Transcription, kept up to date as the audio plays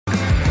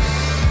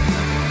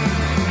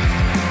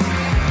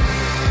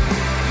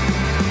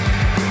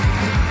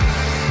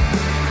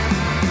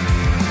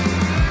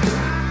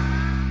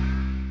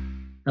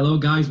Hello,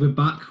 guys. We're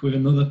back with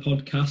another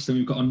podcast, and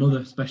we've got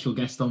another special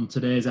guest on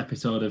today's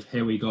episode of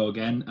Here We Go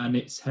Again, and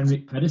it's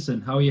Henrik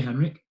Pedersen. How are you,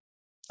 Henrik?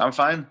 I'm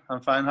fine.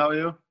 How are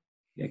you?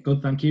 Yeah,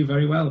 good. Thank you.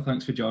 Very well.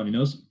 Thanks for joining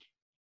us.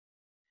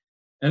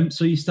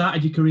 So you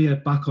started your career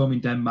back home in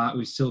Denmark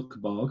with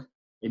Silkeborg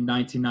in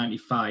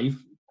 1995.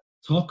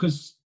 Talk to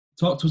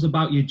us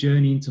about your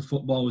journey into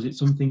football. Was it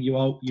something you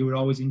were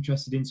always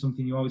interested in?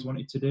 Something you always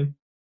wanted to do?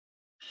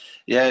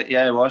 Yeah,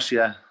 it was.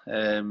 Yeah,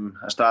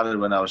 I started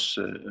when I was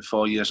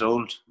 4 years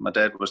old. My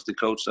dad was the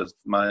coach of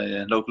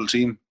my local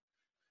team.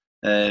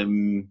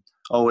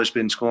 Always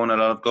been scoring a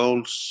lot of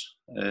goals.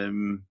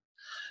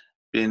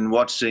 Been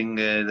watching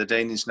the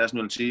Danish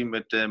national team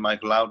with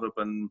Michael Laudrup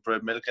and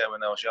Brett Melker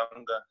when I was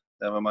younger.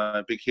 They were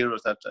my big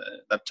heroes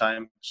that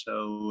time.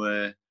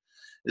 So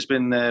it's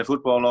been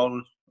football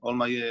all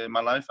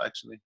my life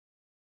actually.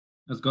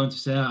 I was going to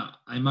say, I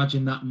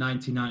imagine that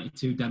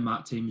 1992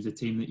 Denmark team is a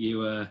team that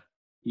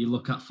you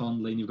look at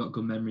fondly and you've got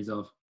good memories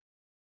of.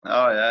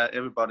 Oh yeah,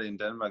 everybody in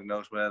Denmark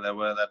knows where they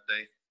were that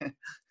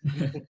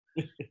day.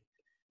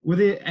 Were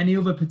there any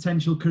other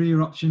potential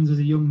career options as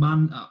a young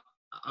man?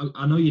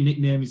 I know your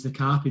nickname is the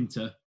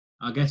Carpenter.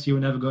 I guess you were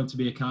never going to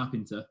be a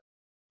carpenter.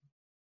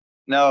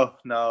 No.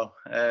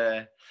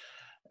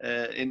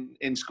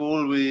 In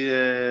school, we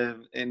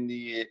in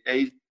the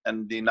 8th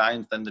and the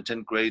 9th and the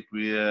 10th grade,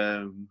 we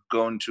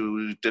going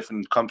to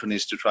different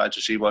companies to try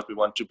to see what we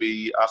want to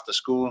be after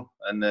school.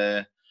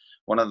 And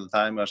one of the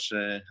time I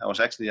was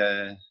actually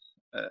at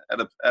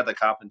a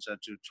carpenter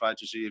to try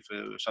to see if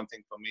it was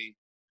something for me.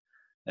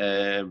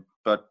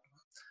 But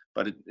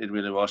it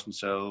really wasn't.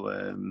 So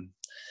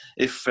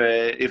if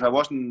I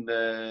wasn't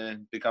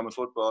become a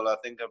footballer, I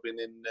think I've been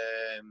in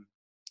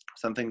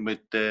something with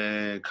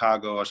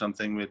cargo or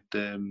something with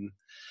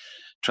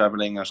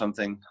traveling or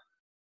something.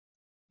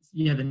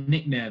 Yeah, the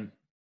nickname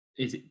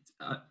is it?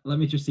 Let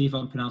me just see if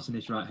I'm pronouncing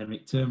this right,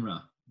 Henrik.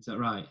 Termra, is that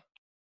right?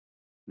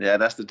 Yeah,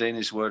 that's the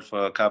Danish word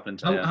for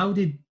carpenter. How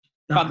did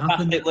that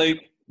Fantastic, happen? Luke.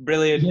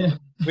 Brilliant. Yeah.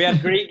 We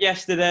had Greek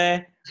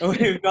yesterday.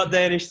 We've got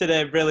Danish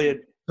today.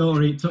 Brilliant.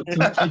 Sorry,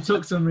 it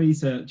took some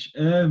research.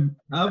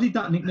 How did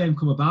that nickname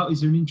come about?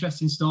 Is there an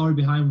interesting story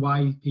behind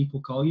why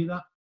people call you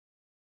that?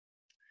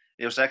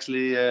 It was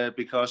actually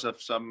because of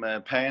some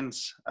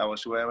pants I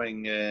was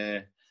wearing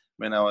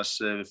when I was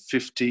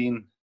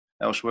 15.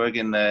 I was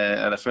working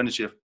at a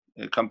furniture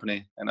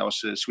company, and I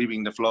was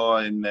sweeping the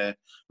floor in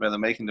where they're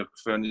making the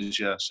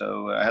furniture.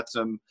 So I had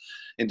some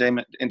in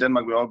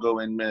Denmark. We all go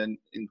in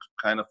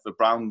kind of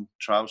brown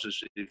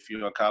trousers if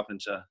you're a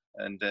carpenter,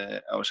 and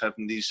I was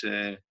having these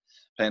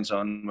pants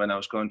on when I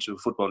was going to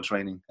football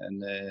training,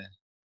 and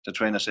the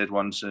trainer said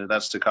once,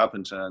 "That's the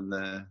carpenter," and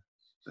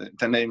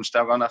the name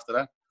stuck on after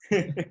that.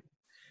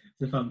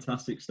 It's a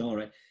fantastic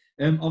story.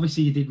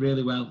 Obviously, you did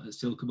really well at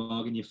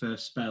Silkeborg in your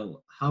first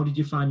spell. How did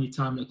you find your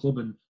time at the club,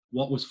 and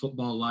what was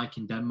football like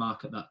in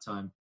Denmark at that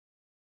time?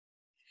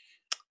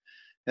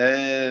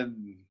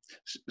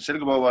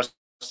 Silkeborg was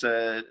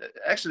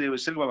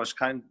Silkeborg was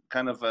kind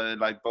of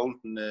like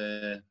Bolton,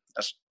 a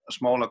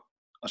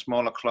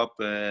smaller club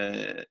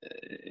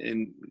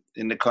in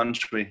the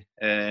country,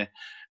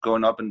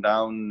 going up and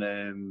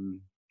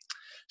down.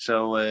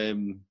 So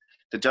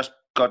they just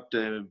got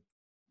the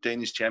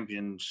Danish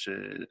champions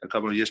a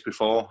couple of years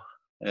before.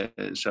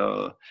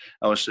 So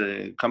I was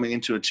coming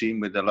into a team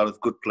with a lot of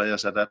good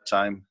players at that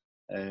time.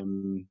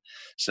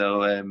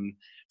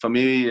 For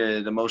me,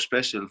 the most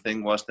special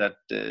thing was that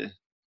the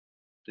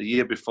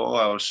year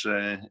before I was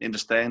in the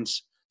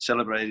stands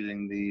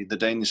celebrating the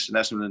Danish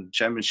national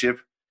championship,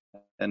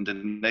 and the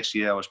next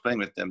year I was playing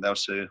with them. That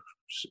was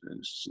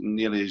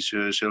nearly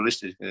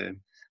surrealistic.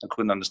 I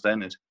couldn't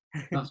understand it.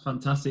 That's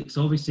fantastic.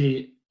 So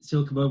obviously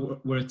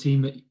Silkeborg were a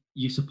team that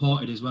you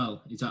supported as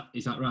well.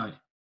 Is that right?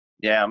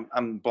 Yeah,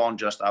 I'm born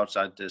just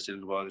outside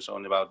Silkeborg. It's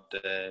only about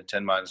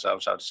 10 miles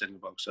outside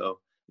Silkeborg, so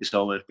it's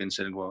always been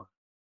Silkeborg.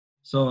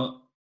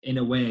 So in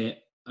a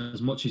way,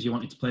 as much as you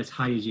wanted to play as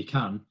high as you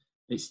can,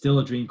 it's still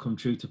a dream come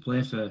true to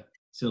play for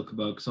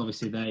Silkeborg, because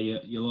obviously they're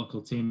your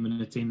local team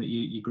and a team that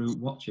you grew up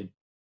watching.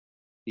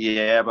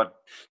 Yeah, but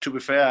to be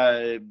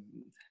fair,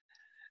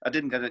 I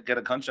didn't get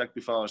a contract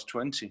before I was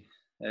 20.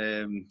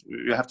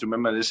 You have to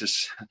remember this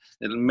is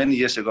many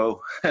years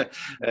ago.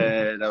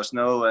 There was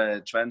no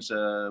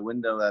transfer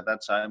window at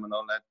that time and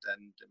all that.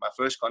 And my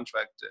first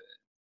contract,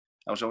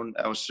 I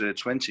was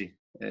 20.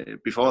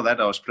 Before that,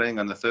 I was playing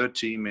on the third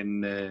team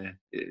in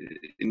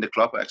the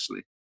club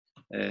actually.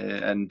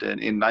 And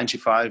in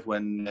 '95,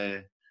 when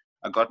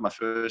I got my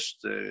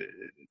first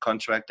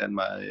contract and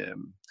my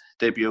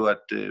debut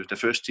at the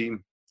first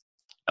team,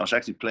 I was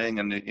actually playing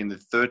in the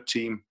third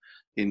team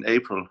in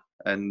April.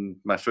 And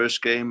my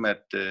first game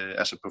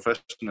as a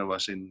professional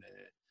was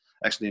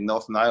actually in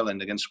Northern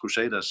Ireland against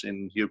Crusaders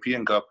in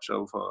European Cup.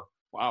 So for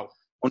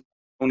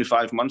only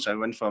 5 months, I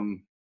went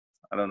from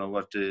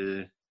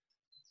the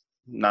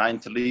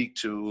 9th league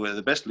to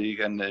the best league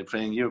and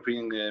playing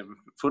European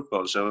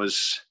football. So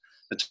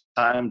the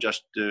time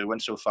just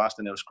went so fast,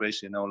 and it was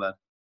crazy and all that.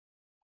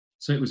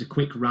 So it was a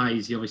quick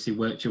rise. You obviously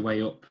worked your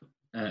way up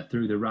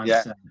through the ranks.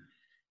 Yeah.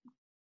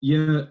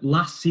 your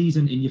last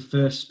season in your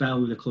first spell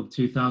with the club,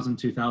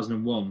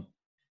 2000-2001,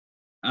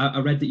 I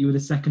read that you were the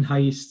second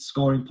highest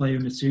scoring player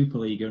in the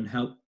Superliga and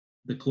helped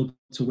the club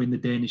to win the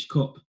Danish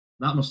Cup.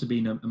 That must have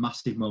been a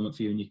massive moment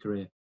for you in your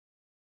career.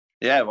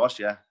 Yeah, it was.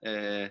 Yeah,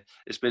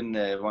 it's been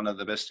one of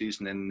the best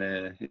seasons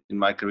in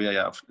my career.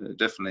 Yeah,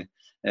 definitely.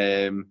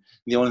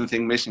 The only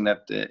thing missing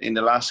that in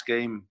the last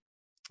game,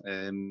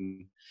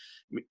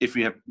 if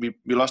we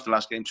lost the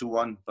last game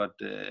 2-1, but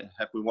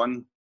had we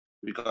won,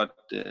 we got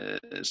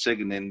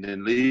second in the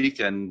league,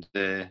 and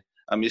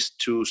I missed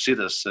 2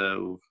 sitters,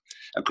 so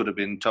I could have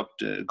been top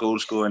goal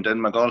scorer in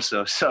Denmark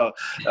also. So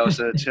that was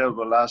a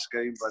terrible last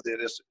game, but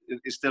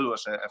it still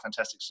was a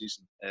fantastic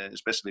season,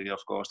 especially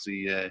of course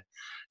the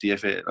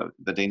FA,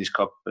 the Danish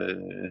Cup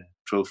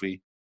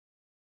trophy.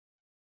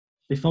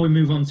 Before we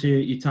move on to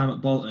your time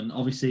at Bolton,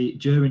 obviously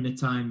during the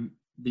time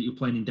that you were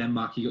playing in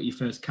Denmark, you got your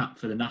first cap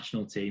for the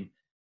national team.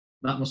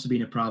 That must have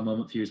been a proud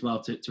moment for you as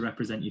well to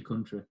represent your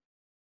country.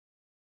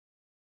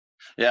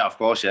 Yeah, of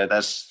course. Yeah,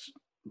 that's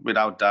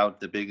without doubt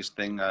the biggest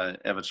thing I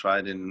ever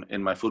tried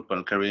in my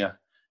football career.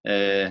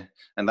 And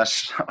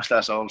that's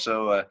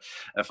also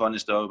a funny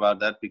story about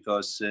that,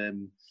 because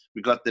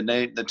we got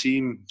the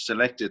team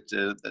selected.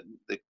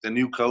 The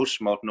new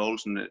coach, Morten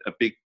Olsen, a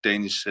big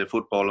Danish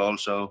footballer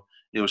also.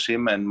 It was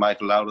him and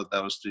Michael Laudrup.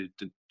 That was the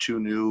 2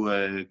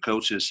 new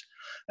coaches.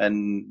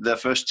 And their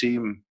first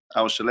team,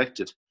 I was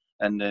selected.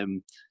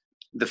 And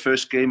the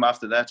first game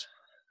after that,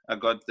 I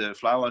got the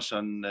flowers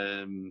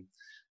on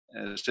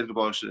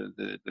Silkeborg's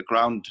the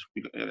ground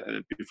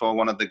before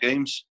one of the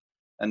games,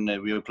 and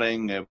we were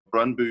playing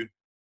Brøndby,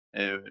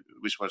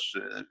 which was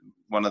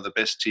one of the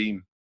best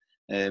team.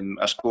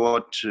 I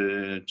scored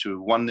to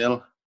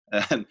 1-0,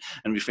 and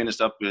we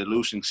finished up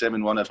losing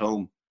 7-1 at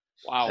home.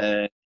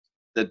 Wow.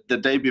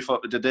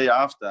 The day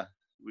after,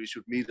 we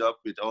should meet up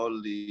with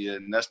all the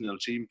national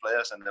team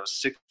players, and there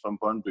was 6 from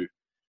Brøndby,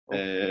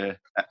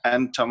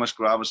 and Thomas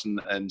Graversen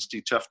and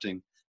Stig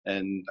Tufting.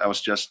 And I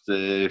was just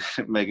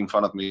making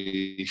fun of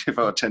me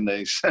for 10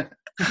 days.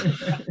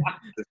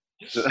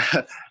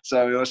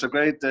 So it was a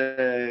great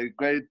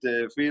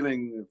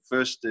feeling,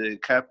 first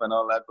cap and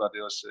all that, but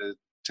it was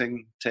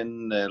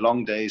 10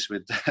 long days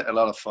with a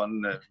lot of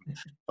fun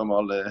from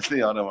all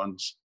the other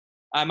ones.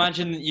 I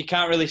imagine you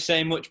can't really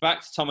say much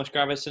back to Thomas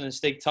Graversen and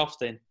Stig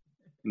Tofting.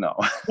 No.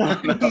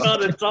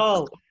 Not at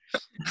all.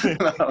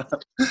 No,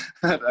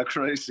 they're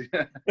crazy.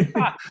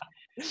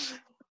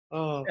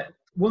 Oh.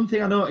 One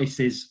thing I noticed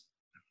is,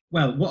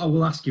 well, what I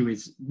will ask you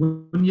is,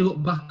 when you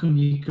look back on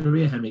your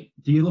career, Henrik,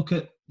 do you look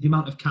at the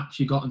amount of caps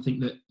you got and think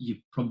that you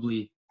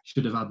probably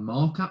should have had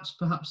more caps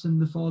perhaps than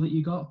the 4 that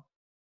you got?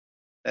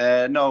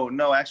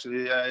 No,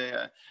 actually,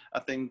 I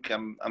think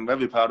I'm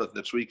very proud of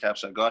the 3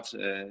 caps I got.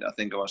 I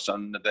think I was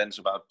on the bench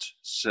about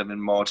 7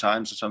 more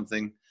times or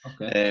something.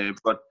 Okay.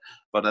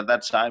 But at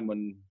that time,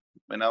 when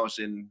I was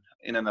in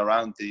and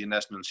around the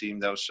national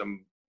team, there was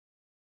some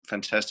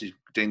fantastic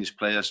Danish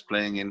players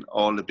playing in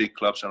all the big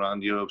clubs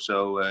around Europe.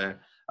 So I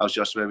was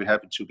just very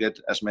happy to get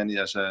as many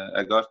as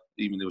I got,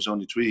 even if it was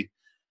only 3.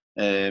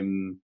 I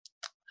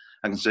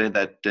can say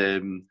that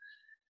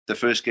the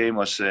first game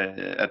was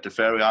at the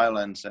Faroe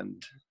Islands,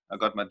 and I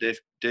got my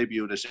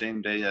debut the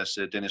same day as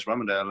Dennis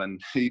Rommedahl, and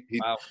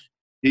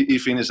he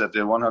finished at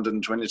the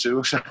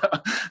 122. So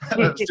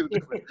that's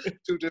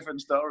 2 different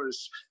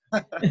stories.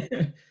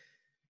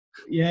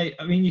 Yeah,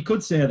 I mean, you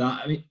could say that.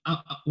 I mean,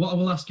 what I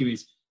will ask you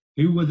is,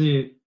 who were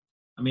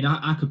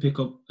I could pick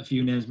up a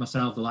few names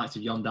myself, the likes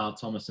of Jon Dahl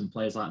Thomas and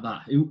players like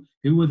that.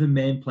 Who were the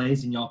main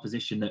players in your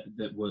position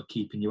that were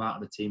keeping you out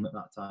of the team at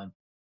that time?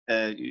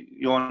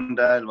 Jon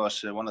Dahl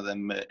was one of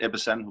them. Ebbe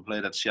Sand, who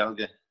played at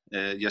Schalke.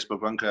 Jesper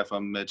Grønkjær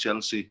from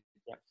Chelsea.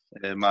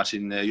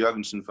 Martin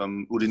Jørgensen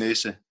from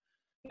Udinese.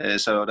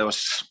 So there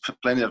was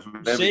plenty of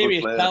very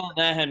serious good players. Talent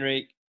there,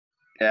 Henrik.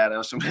 Yeah, there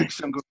was some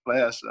good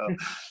players.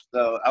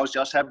 So I was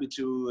just happy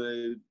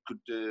to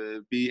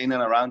could be in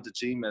and around the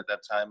team at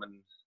that time,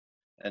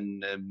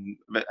 and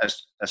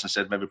as I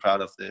said, very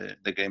proud of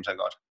the games I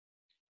got.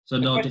 So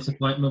no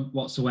disappointment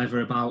whatsoever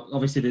about,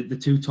 obviously, the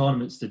 2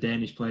 tournaments the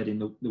Danish played in,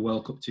 the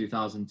World Cup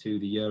 2002,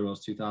 the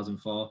Euros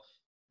 2004.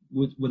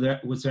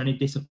 Was there any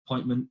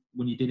disappointment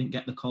when you didn't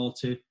get the call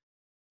to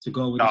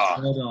go with the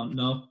squad, or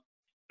no?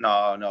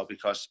 No,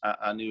 because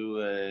I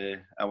knew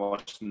I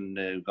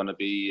wasn't going to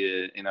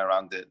be in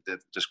around the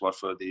squad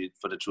for the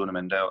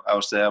tournament. I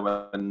was there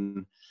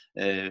when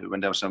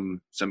there was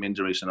some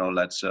injuries and all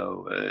that,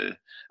 so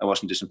I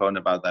wasn't disappointed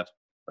about that.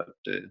 But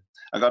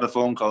I got a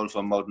phone call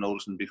from Morten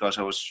Olsen because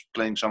I was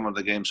playing some of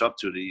the games up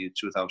to the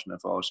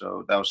 2004,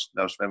 so that was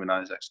very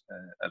nice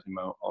at him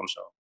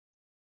also.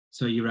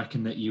 So you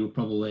reckon that you were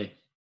probably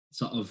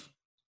sort of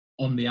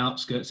on the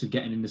outskirts of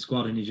getting in the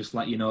squad, and he just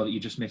let you know that you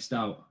just missed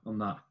out on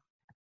that?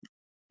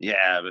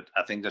 Yeah, but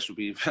I think there should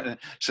be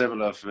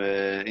several of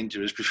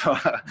injuries before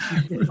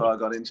I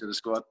got into the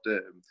squad.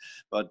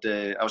 But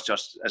I was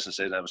just, as I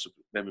said, I was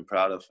very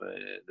proud of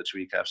the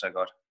 3 caps I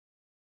got.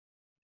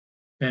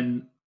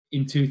 Then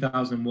in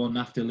 2001,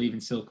 after leaving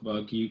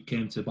Silkeborg, you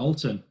came to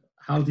Bolton.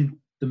 How did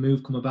the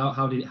move come about?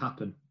 How did it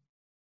happen?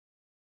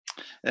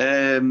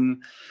 I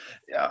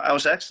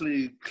was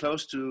actually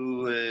close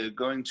to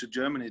going to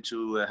Germany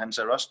to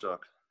Hansa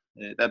Rostock.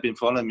 I've been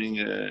following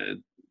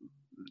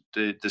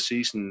the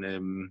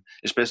season,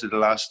 especially the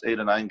last 8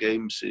 or 9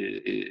 games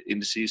in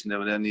the season. They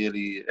were there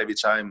nearly every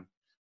time,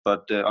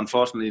 but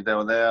unfortunately they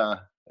were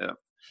there.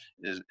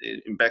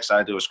 In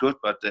backside it was good,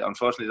 but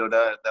unfortunately they were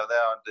there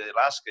on the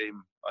last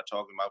game I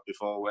talked about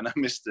before when I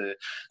missed the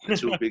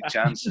 2 big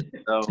chances.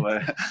 So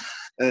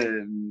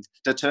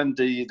they turned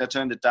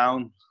it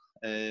down,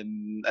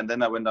 and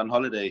then I went on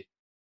holiday.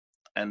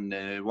 And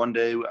one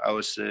day I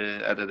was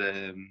at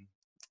a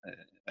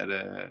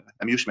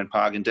amusement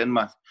park in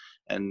Denmark,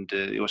 and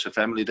it was a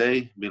family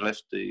day. We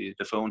left the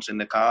phones in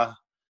the car,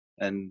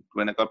 and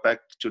when I got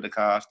back to the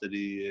car after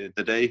the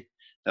day,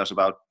 there was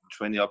about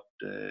 20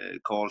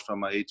 calls from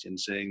my agent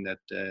saying that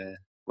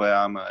where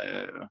am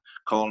I?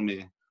 Call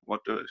me.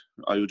 What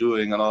are you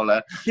doing and all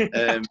that?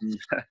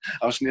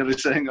 I was nearly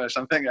saying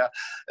something.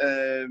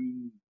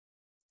 And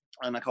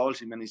I called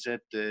him and he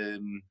said,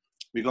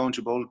 we're going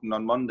to Bolton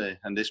on Monday,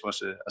 and this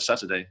was a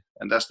Saturday.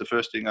 And that's the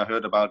first thing I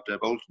heard about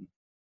Bolton.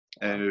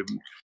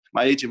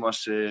 My agent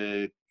was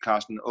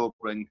Carsten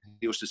Åbring.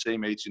 He was the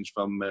same agent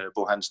from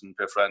Bo Hansen,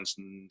 Per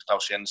Fransen,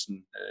 Claus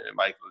Jensen,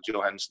 Michael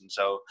Johansen.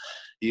 So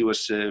he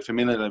was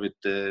familiar with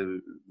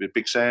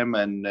Big Sam,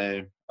 and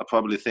I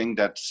probably think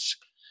that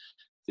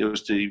it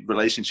was the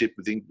relationship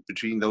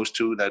between those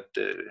two that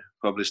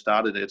probably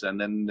started it. And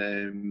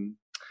then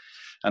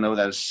I know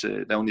that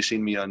they only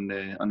seen me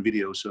on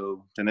video,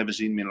 so they never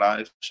seen me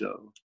live.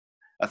 So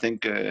I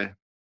think it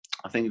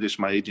is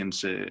my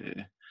agent's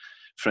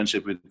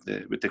friendship with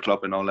the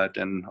club and all that,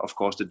 and of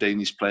course the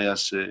Danish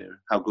players,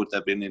 how good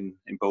they've been in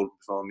Bolton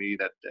for me,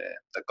 that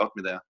got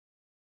me there.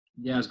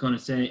 Yeah, I was going to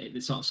say the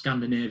sort of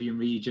Scandinavian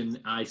region,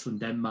 Iceland,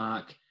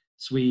 Denmark,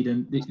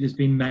 Sweden. There's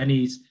been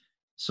many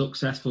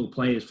successful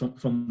players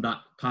from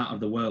that part of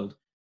the world.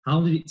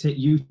 How did it take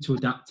you to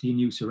adapt to your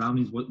new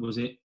surroundings? Was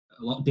it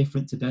a lot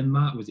different to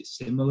Denmark? Was it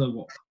similar?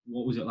 What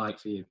was it like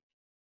for you?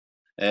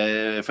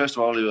 First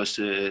of all, it was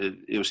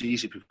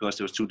easy because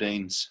there was 2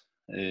 Danes.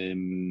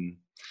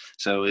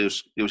 So it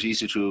was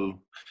easy to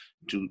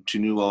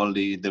know all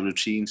the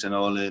routines and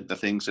all the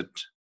things that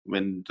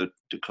when the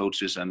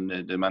coaches and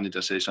the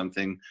manager say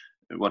something,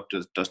 what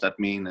does that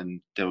mean?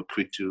 And they were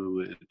quick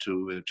to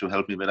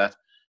help me with that.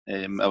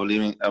 I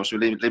was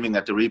living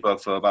at the Reebok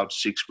for about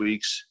 6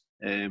 weeks,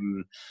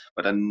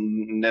 but I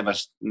never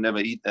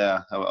eat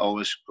there. I was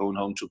always going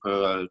home to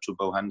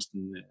Bo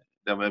Hansen.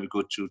 They were very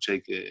good to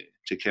take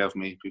care of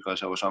me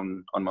because I was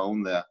on my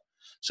own there.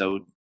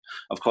 So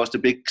of course the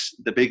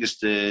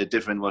biggest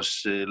difference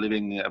was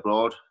living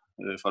abroad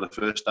for the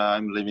first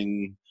time,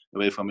 living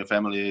away from my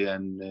family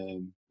and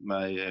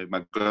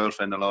my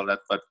girlfriend and all that.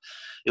 But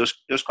it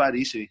was quite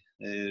easy.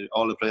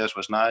 All the players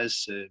was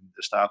nice, the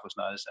staff was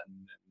nice,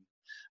 and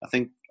I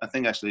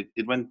think actually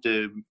it went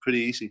pretty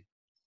easy.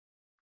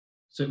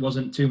 So it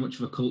wasn't too much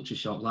of a culture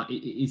shock. Like,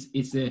 is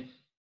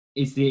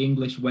the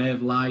English way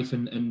of life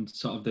and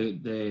sort of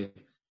the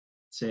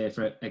say,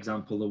 for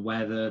example, the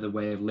weather, the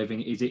way of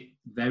living, is it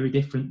very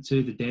different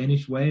to the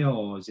Danish way,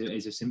 or is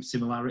there some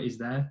similarities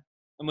there?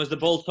 And was the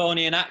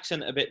Boltonian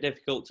accent a bit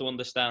difficult to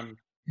understand?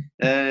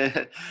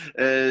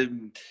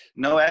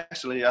 No,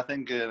 actually, I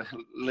think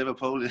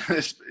Liverpool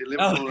is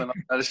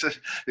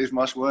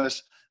much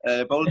worse.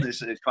 Bolton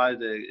is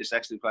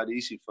actually quite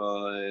easy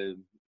for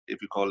if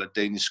you call it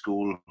Danish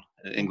school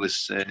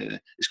English.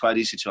 It's quite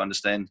easy to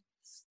understand.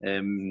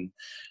 I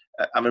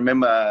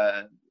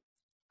remember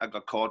I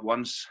got caught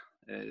once.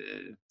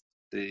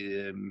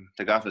 The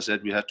gaffer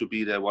said we had to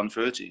be there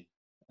 1:30,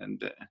 and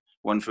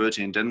 1:30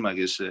 in Denmark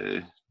is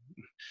 1:30.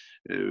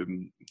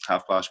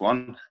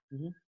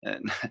 Mm-hmm.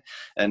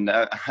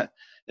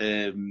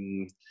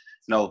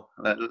 No,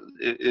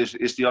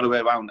 it's the other way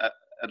around.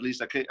 At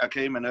least I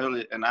came an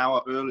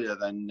hour earlier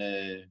than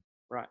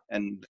right,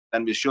 and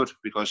we should,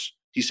 because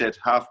he said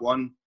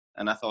 1:30,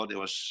 and I thought it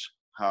was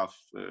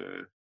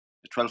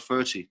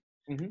 12:30.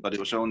 Mm-hmm. But it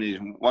was only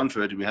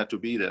 1:30. We had to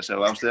be there,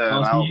 so I was there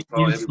an hour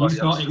before everybody else. You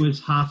thought it was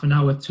half an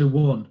hour to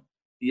 1.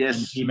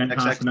 Yes,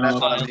 exactly. That's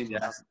what I mean.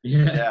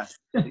 Yeah.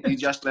 He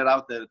just let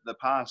out the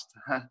past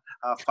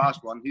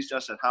 1:30. He's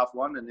just at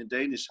 1:30, and in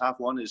Danish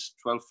 1:30 is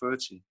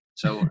 12:30.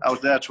 So I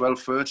was there at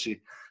 12:30,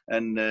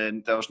 and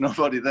there was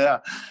nobody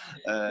there.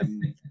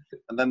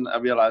 And then I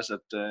realized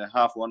that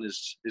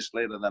 1:30 is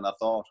later than I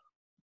thought.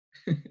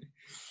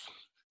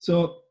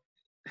 So,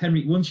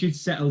 Henrik, once you'd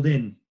settled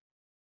in,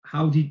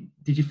 how did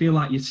you feel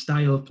like your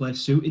style of play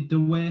suited the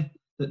way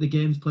that the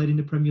game's played in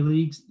the Premier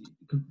League?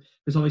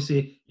 Because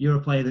obviously you're a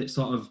player that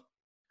sort of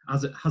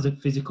has a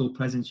physical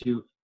presence,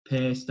 you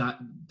pace, that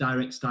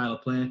direct style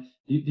of play.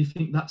 Do you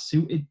think that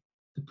suited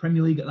the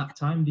Premier League at that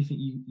time? Do you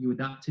think you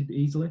adapted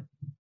easily?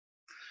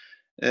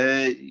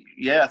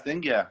 Yeah, I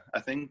think,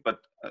 but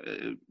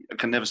I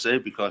can never say,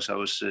 because I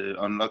was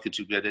unlucky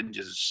to get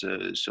injured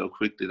so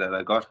quickly that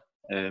I got.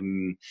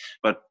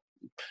 But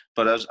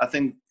I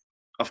think,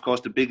 of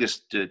course, the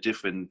biggest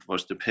difference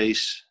was the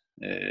pace.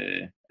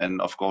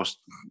 and of course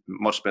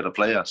much better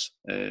players,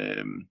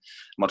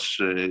 much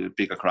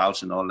bigger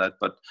crowds and all that.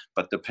 But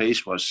the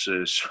pace was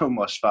so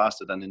much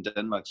faster than in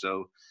Denmark.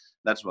 So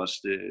that was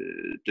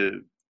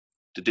the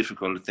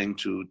difficult thing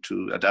to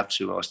adapt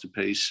to, was the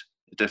pace,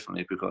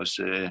 definitely, because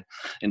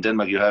in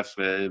Denmark you have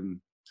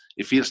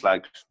it feels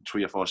like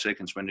 3 or 4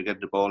 seconds when you get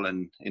the ball,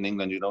 and in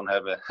England you don't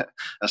have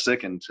a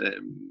second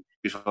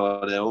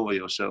before they're over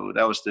you. So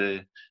that was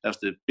the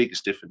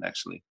biggest difference,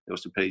 actually. It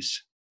was the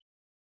pace.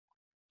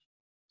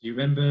 Do you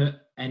remember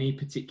any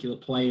particular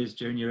players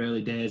during your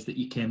early days that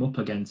you came up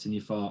against and you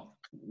thought,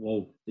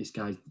 "Whoa, this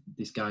guy's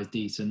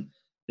decent.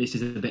 This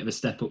is a bit of a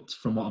step up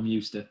from what I'm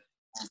used to"?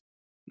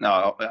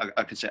 No,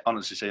 I can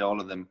honestly say all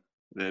of them,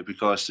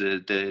 because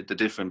the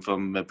difference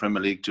from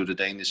Premier League to the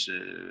Danish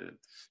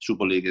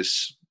Super League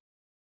is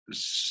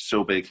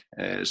so big.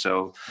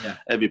 So yeah.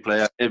 Every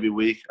player, every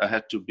week, I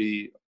had to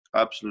be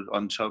absolute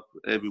on top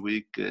every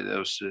week. There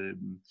was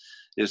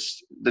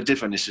the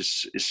difference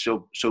is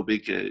so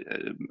big,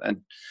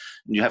 and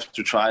you have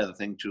to try, I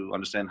think, to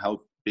understand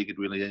how big it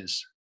really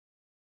is.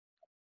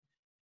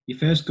 Your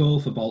first goal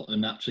for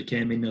Bolton actually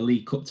came in the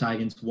League Cup tie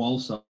against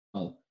Walsall,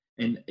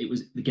 and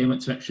the game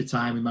went to extra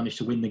time. We managed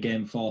to win the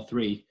game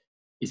 4-3.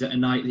 Is it a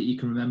night that you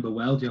can remember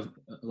well? Do you have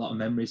a lot of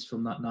memories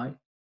from that night?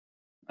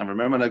 I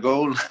remember the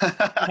goal.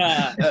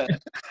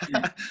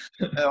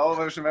 I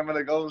always remember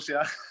the goals,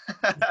 yeah.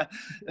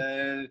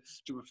 To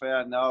be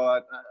fair,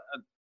 no,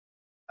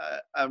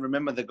 I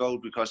remember the goal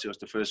because it was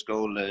the first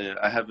goal.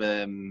 I have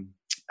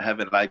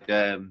it like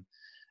a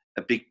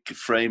big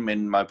frame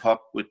in my pub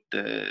with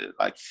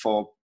like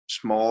 4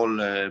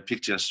 small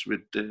pictures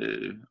with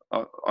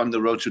on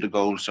the road to the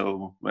goal.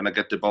 So when I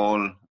get the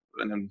ball,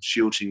 when I'm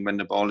shooting, when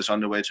the ball is on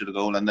the way to the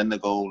goal, and then the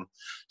goal.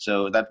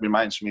 So that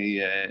reminds me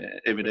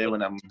every day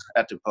when I'm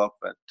at the pub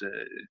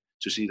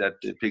to see that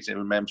picture. It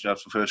reminds me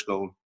of the first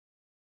goal.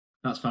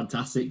 That's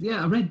fantastic.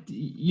 Yeah, I read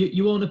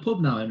you own a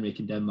pub now, Henrik,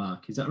 in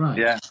Denmark. Is that right?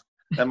 Yeah,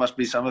 that must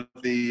be some of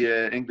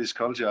the English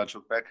culture I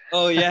took back.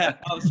 Oh yeah,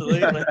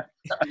 absolutely.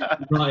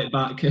 Brought it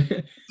back.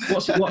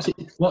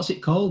 What's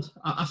it called?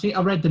 I think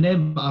I read the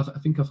name, but I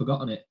think I've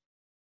forgotten it.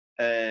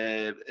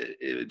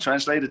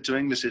 Translated to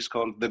English, it's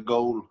called The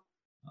Goal.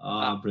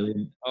 Ah,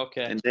 brilliant.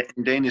 Okay.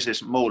 In Danish,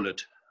 it's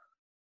Målet.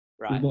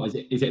 Right. What is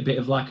it? Is it a bit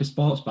of like a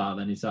sports bar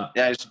then? Is that?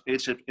 Yeah,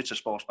 it's a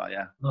sports bar.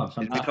 Yeah. Oh,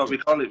 fantastic.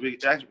 We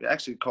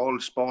actually call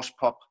sports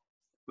pub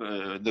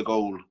The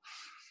Goal.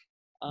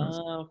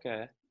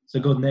 Okay. It's a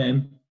good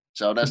name.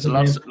 So there's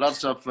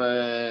lots of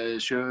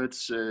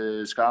shirts,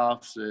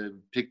 scarves,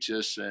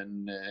 pictures,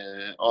 and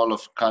all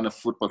of kind of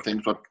football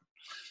things, but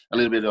a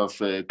little bit of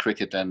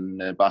cricket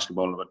and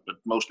basketball, but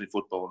mostly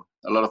football.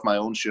 A lot of my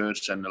own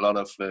shirts and a lot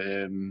of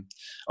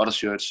other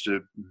shirts,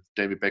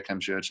 David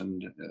Beckham shirts,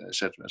 and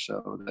etc.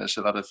 So there's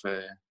a lot of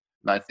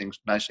nice things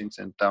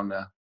down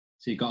there.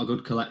 So you got a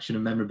good collection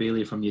of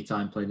memorabilia from your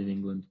time playing in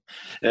England?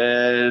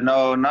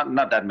 No,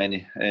 not that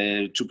many.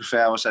 To be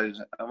fair, I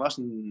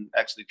wasn't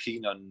actually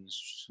keen on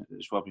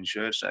swapping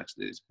shirts.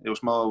 Actually, it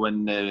was more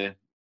when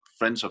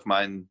friends of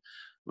mine,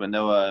 when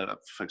they were,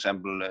 for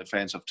example,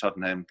 fans of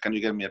Tottenham, can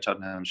you get me a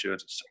Tottenham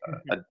shirt?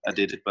 I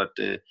did it, but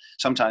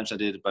sometimes I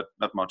did it, but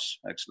not much,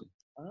 actually.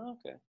 Oh,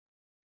 okay.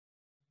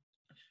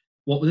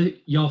 What were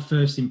your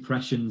first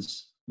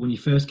impressions when you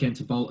first came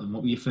to Bolton?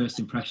 What were your first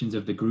impressions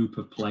of the group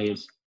of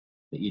players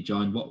that you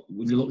joined?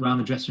 When you looked around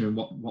the dressing room,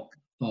 what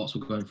thoughts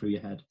were going through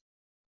your head?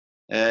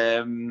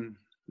 They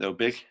were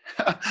big,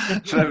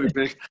 very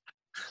big.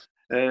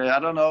 I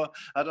don't know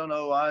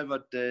why,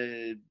 but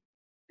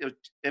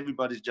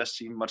everybody just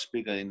seemed much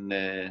bigger in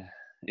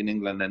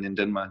England than in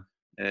Denmark.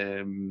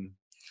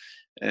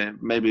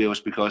 Maybe it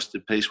was because the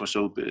pace was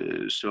so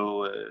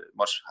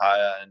much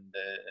higher and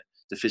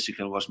the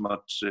physical was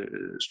much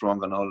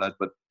stronger and all that.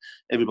 But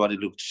everybody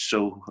looked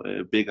so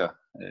bigger,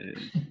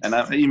 and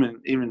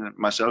even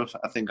myself,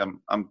 I think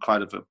I'm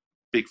quite of a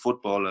big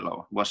footballer,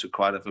 or was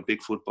quite of a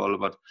big footballer,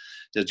 but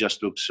they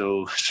just looked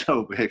so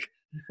big.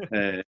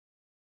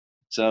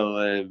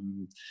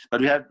 But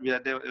we had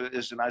it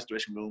was a nice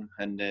dressing room,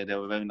 and they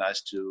were very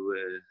nice to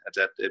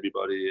adapt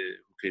everybody who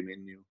came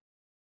in new.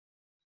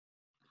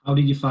 How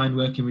did you find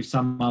working with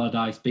Sam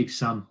Allardyce, Big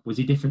Sam? Was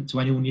he different to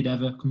anyone you'd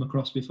ever come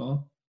across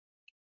before?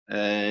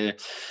 A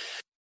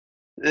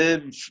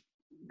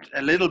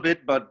little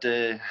bit, but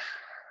I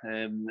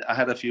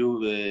had a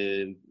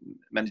few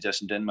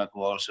managers in Denmark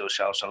who also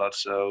shouts a lot,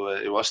 so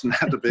it wasn't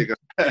that a big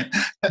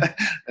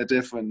a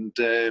different.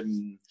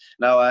 He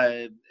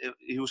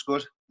was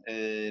good.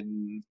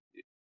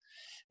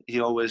 He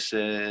always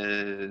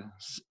said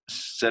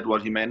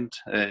what he meant.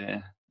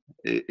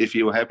 If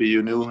you were happy,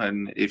 you knew,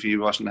 and if he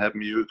wasn't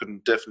happy, you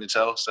could definitely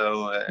tell.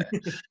 So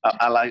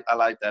I like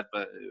that,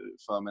 but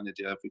for a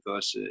manager,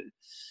 because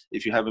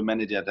if you have a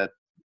manager that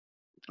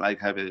like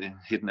have a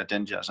hidden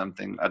agenda or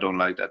something, I don't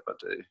like that. But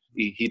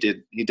he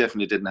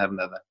definitely didn't have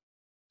that.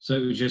 So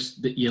it was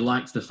just that you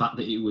liked the fact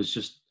that it was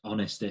just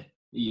honesty.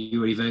 He'd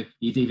either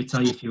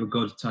tell you if you were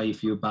good, tell you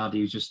if you were bad.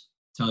 He'd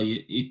tell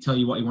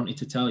you what he wanted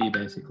to tell you,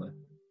 basically.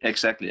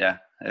 Exactly, yeah.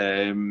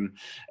 I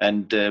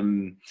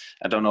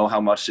don't know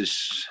how much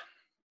is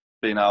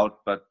been out,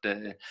 but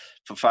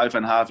for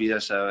 5.5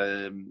 years,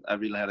 I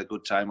really had a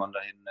good time under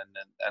him,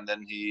 and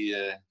then he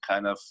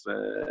kind of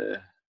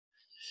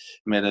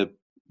made a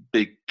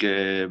big.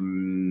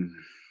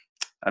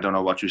 I don't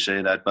know what you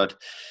say that, but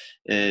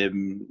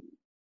we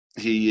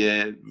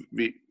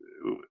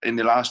in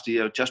the last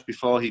year, just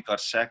before he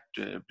got sacked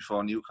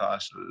before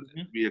Newcastle,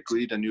 we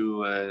agreed a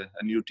new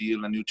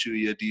deal, a new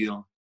 2-year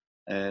deal,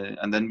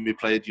 and then we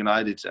played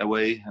United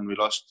away, and we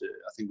lost.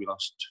 I think we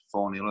lost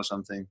 4-0 or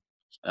something,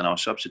 and I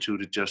was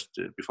substituted just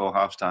before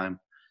halftime.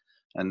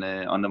 And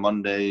on the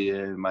Monday,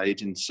 my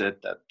agent said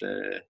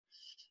that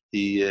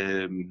he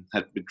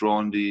had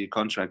withdrawn the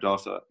contract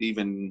after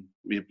even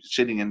we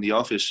sitting in the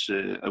office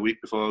a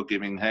week before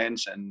giving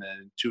hands and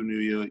 2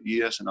 new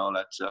years and all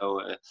that.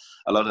 So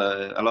I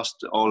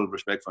lost all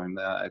respect for him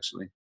there,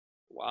 actually.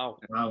 Wow.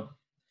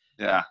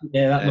 Yeah.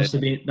 Yeah, that must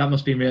have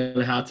been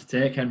really hard to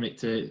take, Henrik,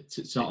 to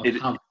sort of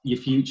have your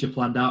future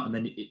planned out and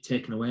then it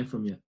taken away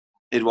from you.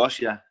 It was.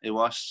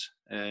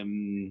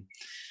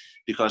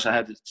 Because I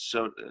had it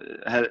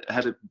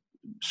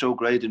so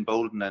great in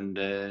Bolton,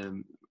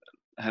 and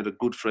had a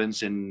good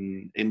friends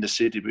in the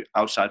city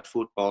outside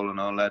football and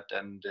all that,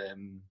 and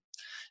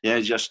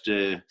it's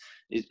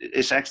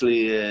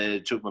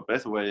actually took my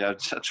breath away. I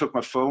took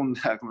my phone.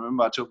 I can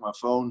remember I took my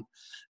phone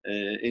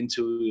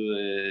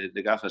into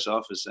the gaffer's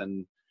office,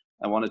 and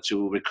I wanted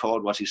to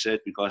record what he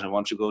said because I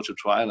want to go to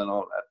trial and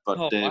all that.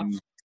 But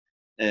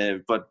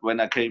but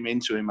when I came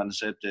into him and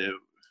said,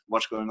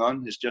 "What's going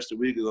on? It's just a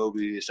week ago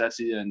we sat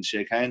here and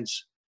shake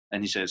hands,"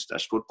 and he says,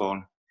 "That's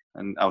football."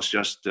 And I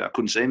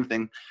couldn't say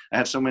anything. I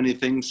had so many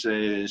things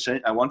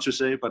I want to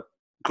say, but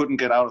couldn't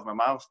get out of my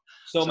mouth.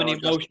 So many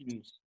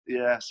emotions.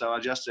 So I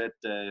just said,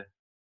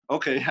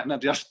 okay, and I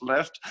just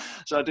left.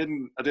 So I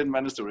didn't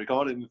manage to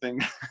record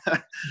anything.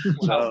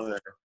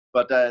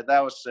 But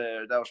that was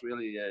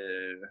really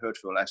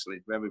hurtful,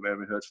 actually, very,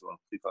 very hurtful,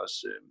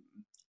 because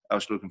I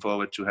was looking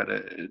forward to have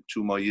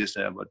 2 more years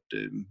there, but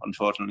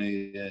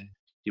unfortunately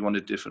he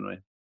wanted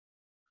differently.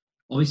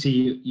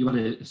 Obviously, you had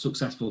a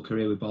successful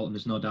career with Bolton,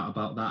 there's no doubt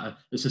about that,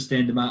 a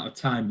sustained amount of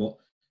time, but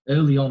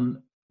early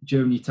on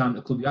during your time at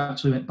the club, you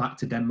actually went back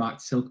to Denmark,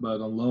 to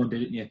Silkeborg on loan,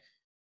 didn't you?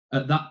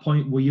 At that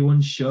point, were you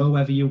unsure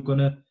whether you were going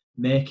to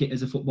make it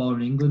as a footballer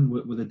in England?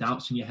 Were there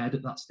doubts in your head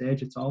at that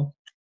stage at all?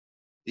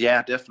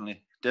 Yeah,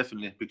 definitely,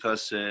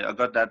 because I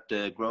got that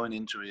groin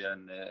injury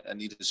and I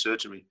needed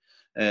surgery.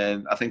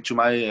 And I think to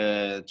my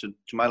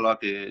luck,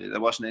 there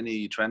wasn't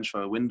any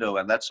transfer window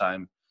at that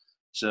time.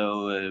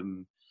 So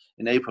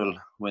in April,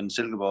 when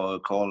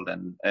Silkeborg called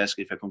and asked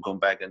if I could come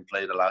back and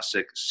play the last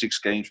six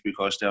games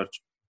because they were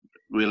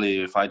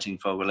really fighting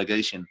for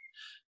relegation,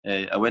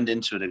 I went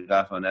into the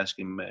gaffer and asked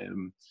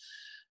him,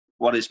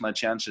 what is my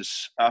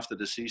chances after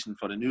the season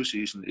for the new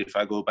season if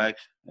I go back,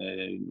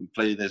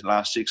 play the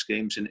last 6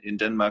 games in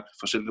Denmark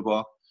for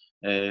Silkeborg,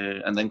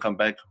 and then come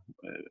back?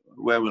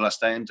 Where will I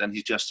stand? And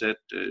he just said,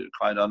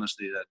 quite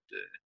honestly, that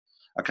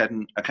I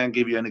can't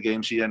give you any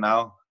games here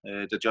now.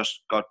 They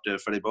just got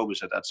Freddie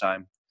Bobic at that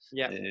time.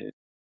 Yeah.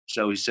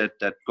 So he said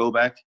that go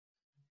back,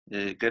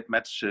 get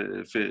match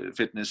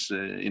fitness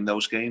in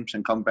those games,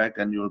 and come back,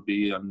 and you'll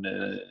be on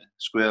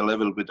square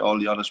level with all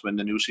the others when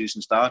the new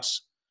season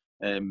starts.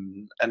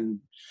 And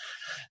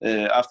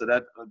after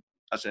that,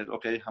 I said,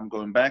 okay, I'm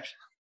going back.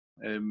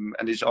 And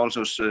it's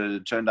also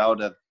turned out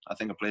that I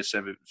think I played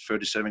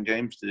 37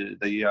 games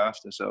the year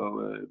after.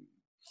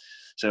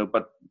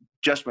 But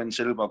just when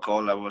Silkeborg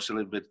called, I was a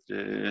little bit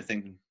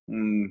thinking,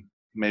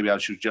 maybe I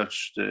should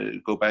just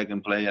go back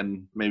and play,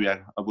 and maybe I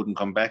wouldn't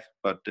come back.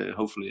 But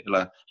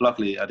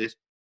luckily I did.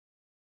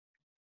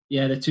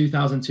 Yeah, the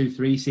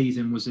 2002-03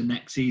 season was the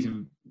next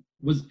season.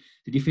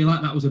 Did you feel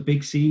like that was a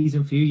big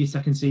season for you, your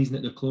second season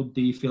at the club?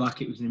 Do you feel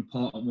like it was an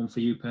important one for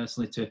you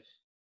personally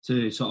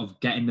to sort of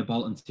get in the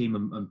Bolton team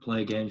and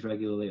play games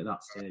regularly at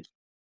that stage?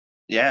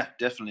 Yeah,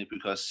 definitely,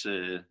 because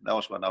that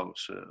was what I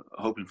was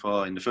hoping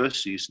for in the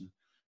first season.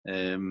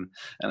 And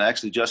I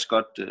actually just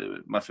got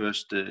my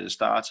first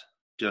start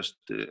just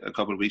a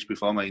couple of weeks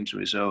before my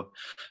injury. So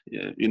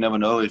you never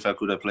know if I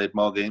could have played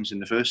more games in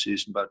the first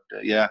season. But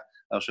I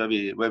was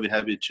very, very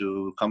happy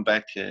to come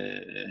back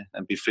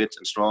and be fit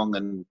and strong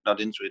and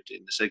not injured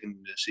in the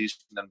second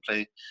season and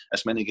play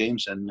as many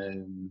games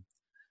and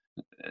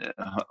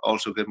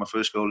also get my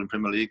first goal in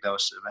Premier League. That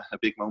was a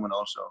big moment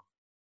also.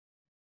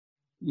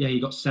 Yeah,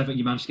 you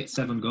managed to get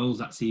 7 goals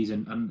that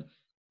season. And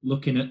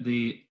looking at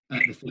the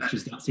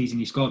fixtures that season,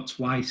 you scored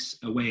twice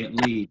away at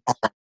Leeds.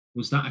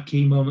 Was that a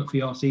key moment for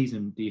your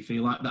season? Do you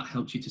feel like that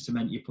helped you to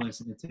cement your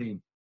place in the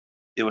team?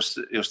 It was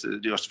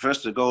the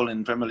first goal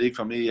in Premier League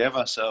for me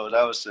ever. So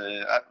that was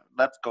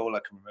that goal I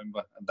can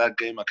remember, and that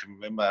game I can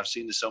remember. I've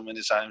seen it so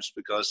many times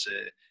because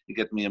it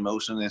get me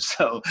emotional.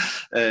 So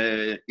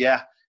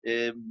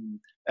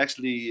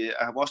actually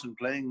I wasn't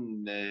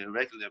playing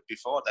regularly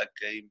before that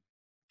game,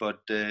 but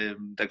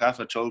the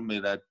gaffer told me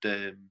that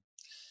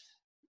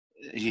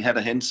he had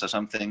a hint or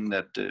something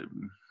that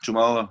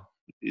tomorrow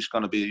is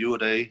going to be your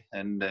day,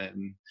 and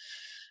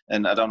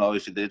and I don't know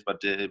if he did, but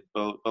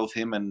both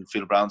him and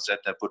Phil Brown said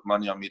they put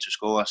money on me to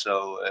score.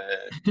 So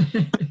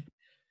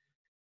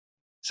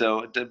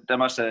there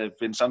must have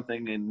been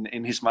something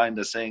in his mind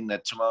that's saying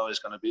that tomorrow is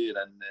going to be it.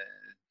 And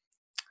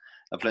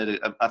I played.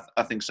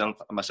 I think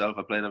myself.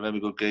 I played a very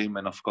good game,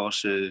 and of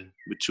course,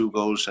 with 2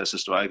 goals as a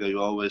striker, you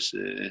always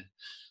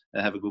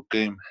have a good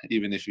game,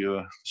 even if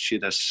you're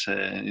shit as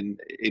in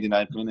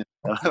 89 minutes.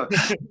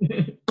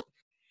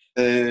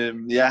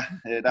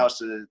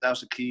 That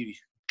was a key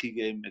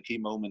game, a key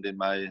moment in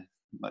my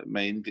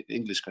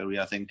English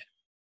career, I think.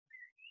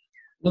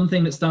 One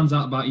thing that stands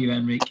out about you,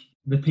 Henrik,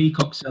 the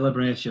peacock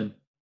celebration.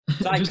 It's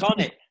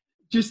iconic.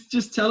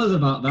 Just tell us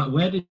about that.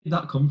 Where did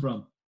that come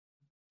from?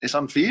 It's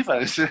on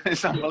FIFA.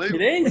 It's unbelievable.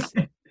 It is.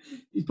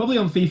 It's probably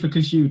on FIFA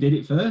because you did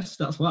it first.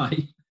 That's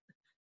why.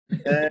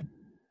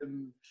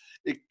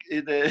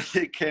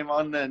 It came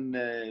on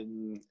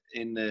in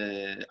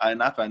Ayia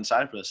Napa in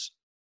Cyprus.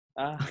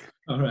 All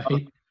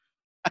right.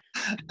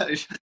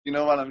 You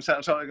know what I'm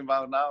talking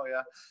about now,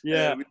 yeah?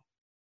 Yeah.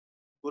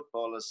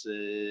 Footballers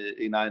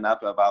in Ayia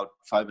Napa about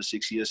 5 or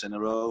 6 years in a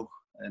row.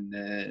 And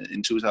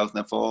in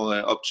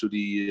 2004, up to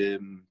the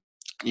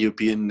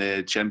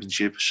European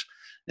Championships.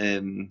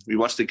 We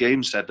watched the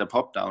games at the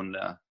pub down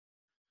there.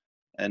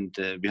 And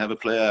we have a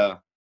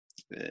player,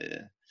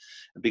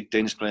 a big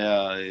Danish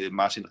player,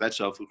 Martin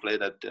Retsov, who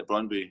played at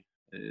Brøndby.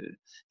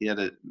 He had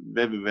a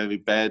very, very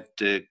bad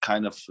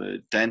kind of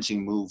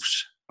dancing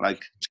moves,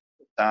 like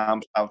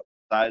arms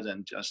outside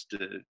and just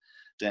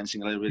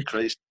dancing a little bit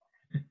crazy.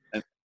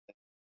 And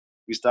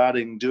we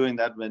started doing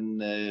that when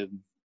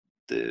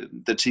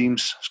the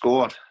teams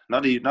scored.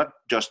 Not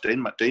just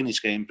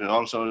Danish game, but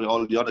also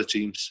all the other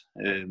teams.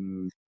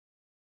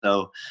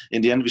 So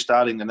in the end, we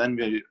started, and then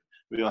we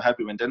were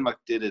happy when Denmark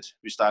did it.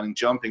 We started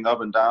jumping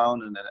up and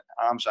down and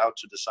arms out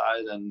to the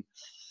side,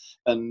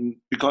 and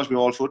because we're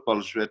all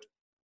footballers, we're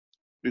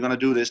gonna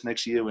do this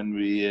next year when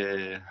we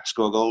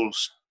score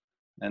goals.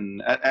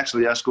 And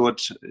actually, I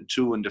scored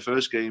 2 in the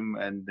first game,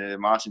 and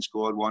Martin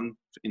scored 1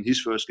 in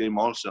his first game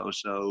also.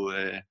 So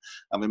I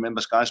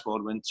remember Sky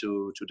Sport went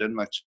to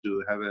Denmark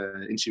to have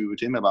an interview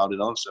with him about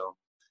it also.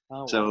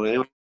 Oh, wow. So it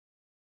was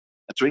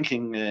a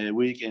drinking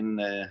week in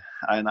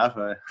Ayia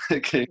Napa.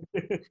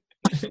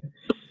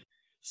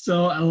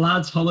 So a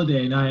lad's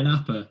holiday in Ayia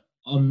Napa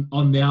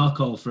on the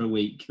alcohol for a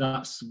week.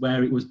 That's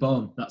where it was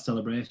born, that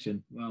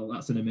celebration. Well,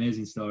 that's an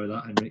amazing story,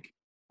 that, Henrik.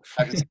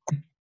 I can say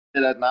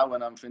that now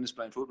when I'm finished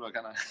playing football,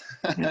 can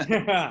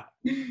I?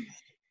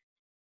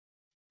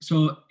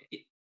 So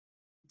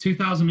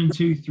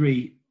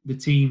 2002-03, the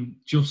team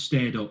just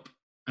stayed up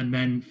and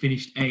then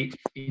finished 8th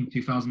in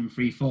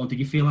 2003-04. Did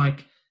you feel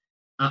like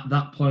at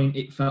that point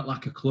it felt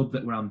like a club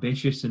that were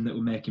ambitious and that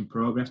were making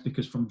progress?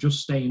 Because from just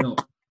staying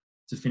up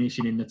to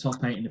finishing in the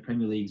top 8 in the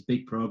Premier League is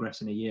big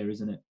progress in a year,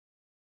 isn't it?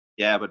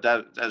 Yeah, but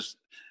that's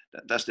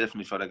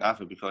definitely for the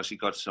gaffer, because he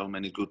got so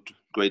many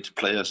great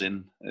players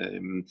in.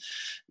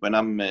 When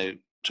I'm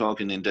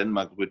talking in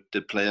Denmark with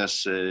the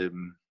players that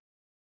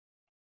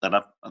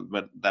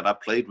I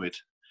played with,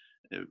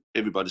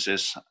 everybody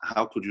says,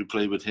 "How could you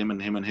play with him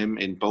and him and him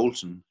in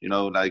Bolton?" You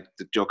know, like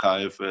the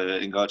Djokaev,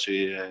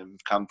 Ngozi,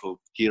 Campo,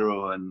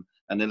 Hero, and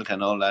Anelka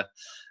and all that.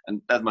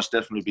 And that must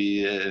definitely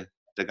be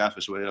the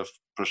gaffer's way of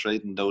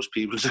persuading those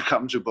people to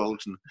come to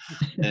Bolton.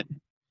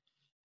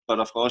 But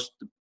of course,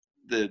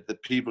 the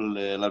people,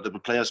 the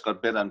players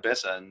got better and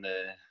better, and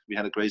we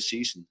had a great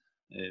season.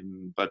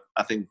 But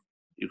I think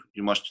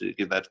you must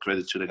give that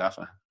credit to the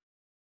gaffer.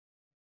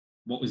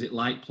 What was it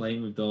like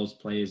playing with those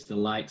players, the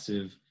likes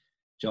of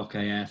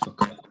Djokaev,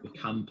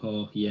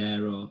 Campo,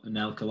 Hierro,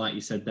 Anelka, like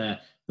you said there?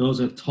 Those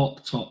are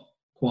top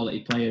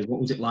quality players. What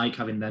was it like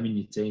having them in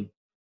your team?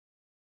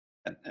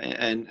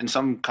 And in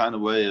some kind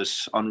of way,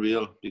 it's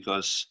unreal,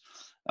 because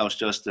I was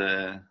just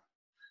a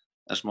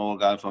small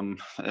guy from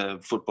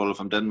footballer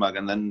from Denmark,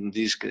 and then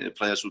these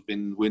players who've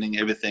been winning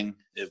everything,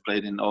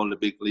 played in all the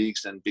big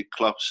leagues and big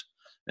clubs.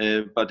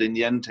 But in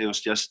the end, he was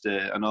just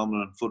a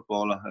normal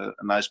footballer,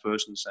 a nice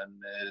person,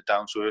 and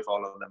down to earth,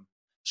 all of them.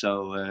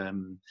 So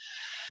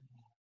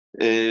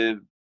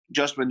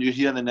just when you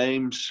hear the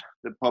names,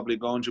 they're probably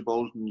going to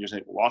Bolton, you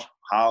say, what,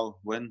 how,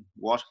 when,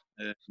 what?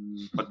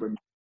 But when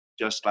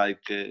just like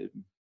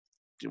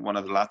one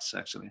of the lads,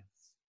 actually.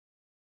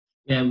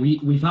 Yeah,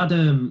 we've had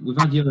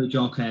Yuri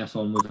Djorkaeff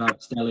on, we've had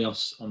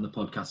Stelios on the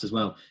podcast as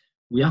well.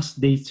 We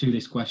asked these two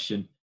this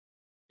question: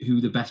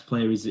 who the best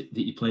player is that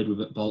you played with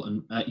at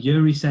Bolton?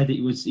 Yuri said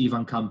it was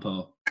Ivan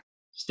Campo.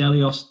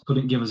 Stelios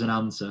couldn't give us an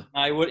answer.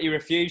 He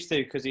refused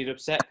to because he'd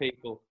upset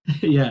people.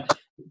 Yeah,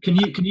 can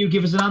you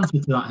give us an answer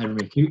to that,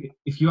 Henrik?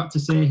 If you had to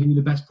say who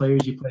the best player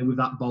is you played with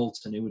at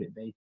Bolton, who would it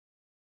be?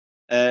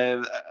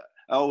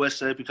 I always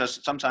say, because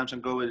sometimes I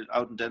go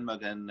out in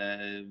Denmark and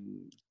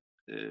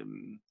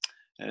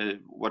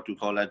what do you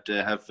call that?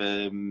 Have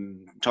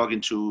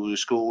talking to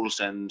schools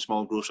and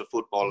small groups of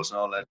footballers and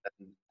all that.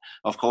 And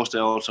of course,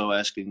 they're also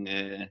asking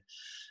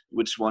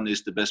which one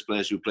is the best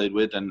players you played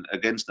with and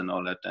against and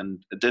all that.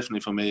 And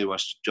definitely for me, it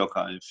was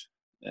Djokaev.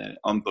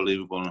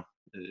 Unbelievable.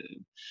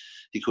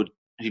 He could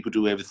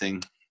do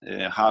everything.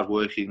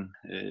 hardworking,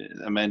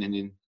 a man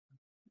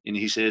in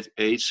his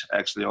age,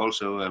 actually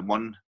also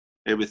won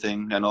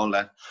everything and all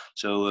that.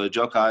 So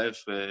Jock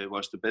Ive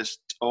was the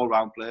best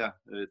all-round player.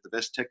 The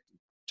best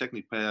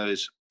technical player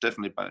is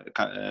definitely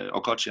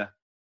Okocha.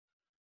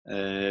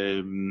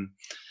 And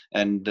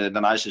the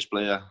nicest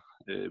player,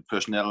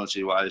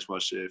 personality-wise,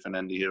 was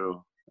Fernando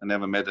Hierro. I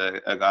never met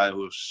a guy who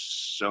was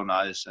so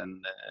nice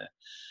and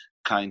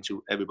kind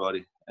to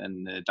everybody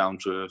and down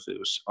to earth. It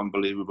was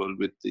unbelievable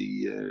with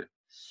the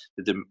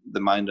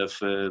mind of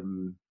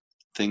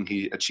thing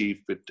he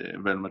achieved with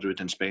Real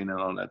Madrid and Spain and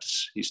all that.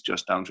 He's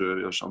just down to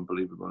earth. It was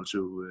unbelievable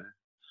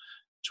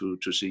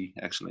to see,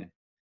 actually.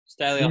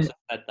 Stelios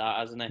said that,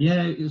 hasn't he?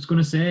 Yeah, I was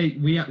going to say,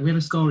 we had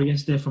a story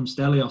yesterday from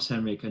Stelios,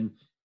 Henrik, and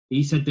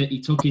he said that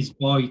he took his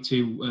boy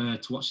to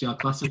watch the El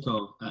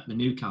Clasico at the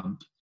Nou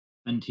Camp,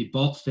 and he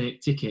bought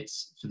fake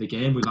tickets for the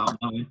game without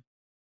knowing.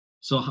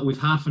 So with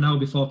half an hour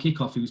before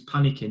kickoff, he was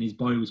panicking. His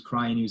boy was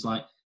crying. He was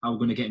like, "How are we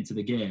going to get into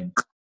the game?"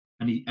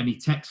 And he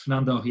texted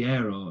Fernando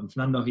Hierro, and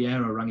Fernando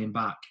Hierro rang him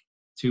back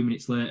 2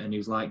 minutes later, and he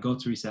was like, "Go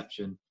to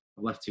reception.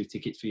 I've left 2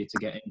 tickets for you to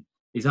get in."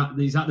 Is that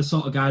the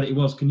sort of guy that he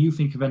was? Can you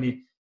think of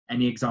any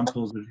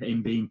examples of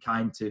him being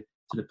kind to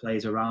the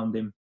players around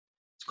him?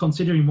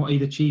 Considering what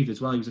he'd achieved as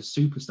well, he was a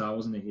superstar,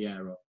 wasn't he,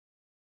 Hierro?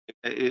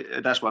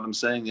 That's what I'm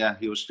saying. Yeah,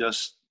 he was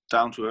just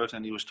down to earth,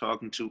 and he was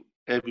talking to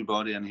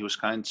everybody, and he was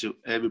kind to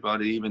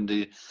everybody, even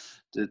the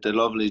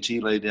lovely tea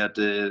lady at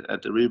the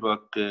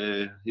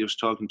Reebok. He was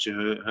talking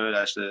to her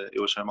as it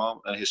was her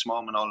mom, his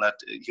mom, and all that.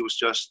 He was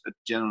just a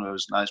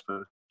generous, nice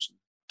person.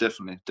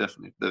 Definitely,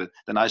 the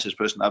nicest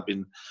person I've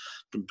been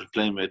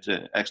playing with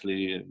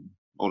actually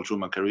all through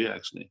my career,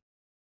 actually.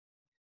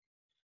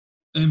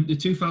 The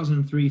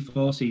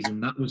 2003-04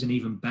 season, that was an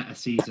even better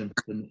season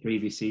than the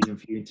previous season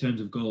for you in terms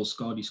of goals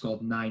scored. You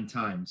scored 9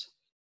 times.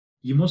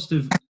 You must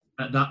have,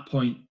 at that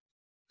point,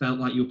 felt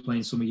like you were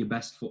playing some of your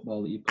best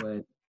football that you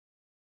played.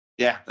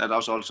 Yeah, that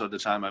was also the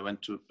time I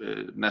went to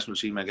national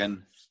team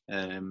again.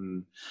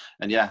 And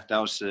yeah, that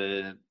was,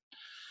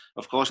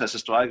 of course, as a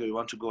striker, you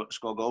want to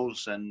score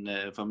goals. And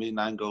for me,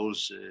 9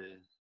 goals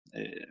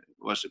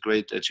was a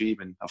great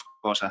achievement. Of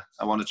course,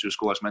 I wanted to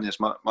score as many as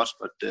much,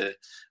 but I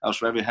was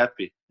very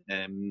happy.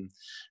 And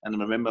I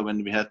remember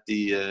when we had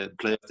the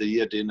Player of the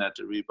Year dinner at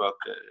the Reebok,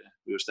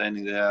 we were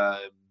standing there,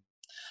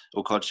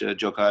 Okocha,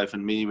 Jock Ive,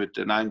 and me with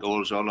 9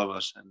 goals, all of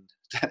us, and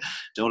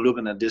they were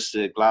looking at this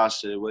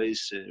glass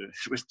vase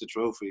with the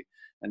trophy,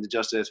 and they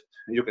just said,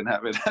 "You can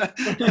have it."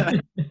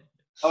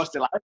 I was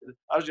delighted.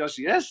 I was just,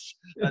 yes,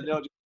 and they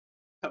were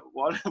just,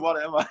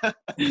 whatever.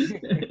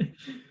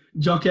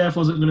 Jock Ive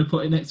wasn't going to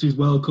put it next to his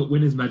World Cup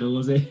winners medal,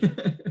 was he?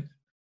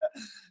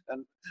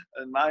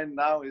 And mine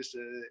now is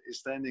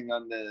standing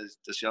on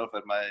the shelf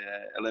at my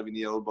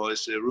 11-year-old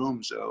boy's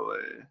room. So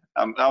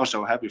I was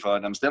so happy for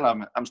it. I'm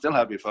still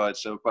happy for it.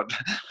 So, but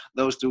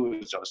those 2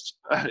 is just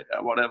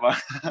whatever.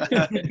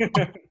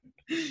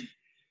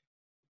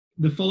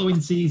 The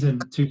following season,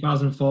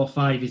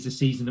 2004-05, is the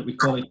season that we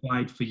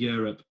qualified for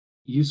Europe.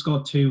 You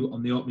scored 2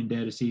 on the opening day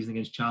of the season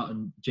against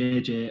Charlton.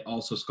 JJ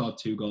also scored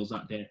 2 goals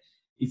that day.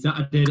 Is that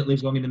a day that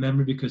lives long in the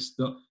memory? Because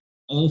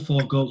all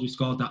 4 goals we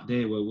scored that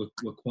day were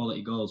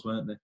quality goals,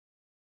 weren't they?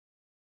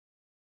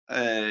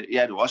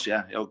 Yeah, it was.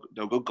 Yeah, they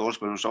were good goals,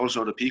 but it was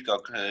also the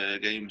Peacock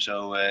game.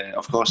 So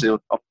of course they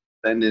were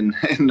then in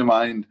the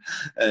mind.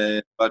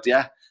 But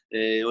yeah,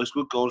 it was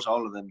good goals,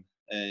 all of them.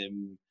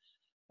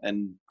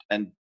 And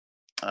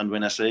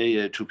when I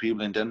say to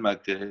people in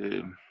Denmark,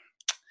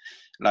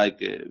 like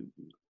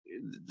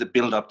the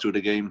build up to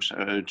the games,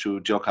 to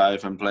Jock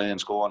Ive and play and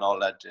score and all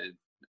that,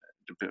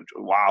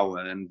 wow!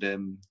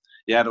 And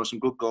yeah, there were some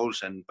good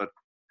goals, but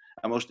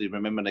I mostly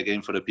remember the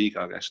game for the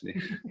Peacock,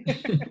 actually.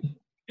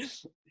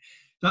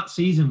 That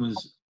season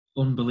was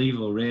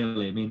unbelievable,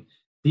 really. I mean,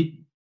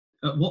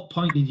 at what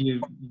point did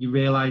you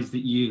realise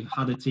that you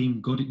had a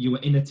team good? You were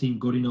in a team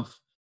good enough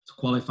to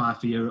qualify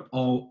for Europe,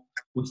 or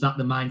was that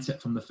the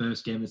mindset from the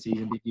first game of the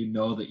season? Did you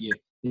know that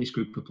this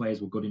group of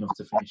players were good enough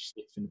to finish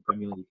 6th in the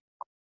Premier League?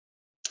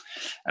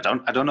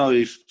 I don't know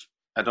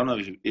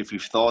if we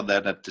thought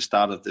that at the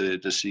start of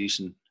the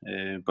season,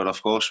 but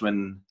of course,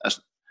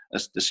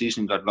 as the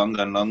season got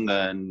longer and longer,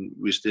 and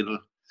we still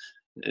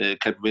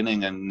kept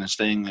winning and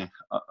staying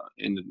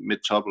in the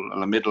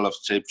middle of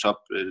the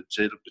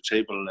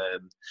table,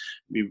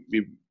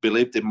 we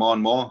believed it more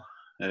and more.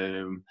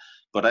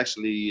 But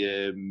actually,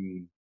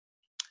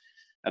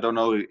 I don't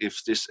know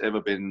if this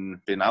ever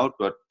been out,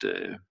 but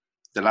the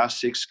last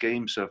 6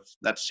 games of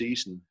that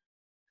season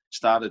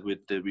started with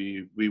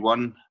we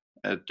won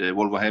at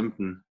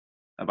Wolverhampton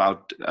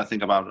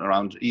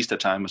around Easter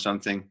time or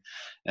something,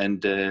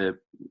 and the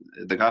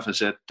gaffer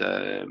said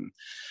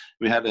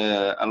we had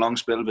a long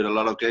spell with a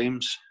lot of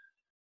games.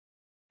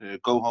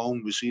 Go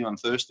home, we see you on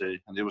Thursday,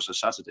 and it was a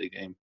Saturday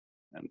game,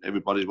 and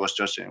everybody was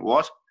just saying,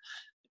 "What?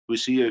 We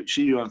see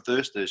you on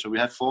Thursday." So we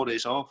had 4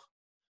 days off.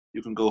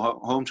 You can go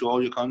home to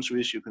all your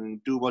countries. You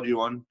can do what you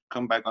want.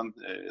 Come back on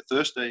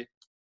Thursday.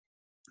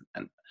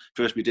 And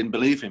first we didn't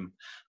believe him,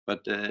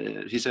 but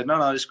he said,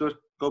 no, it's good.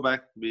 Go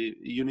back.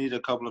 You need a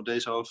couple of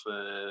days off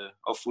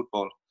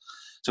football.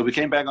 So we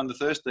came back on the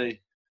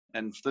Thursday,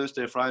 and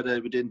Thursday, Friday,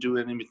 we didn't do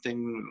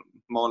anything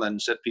more than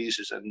set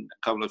pieces and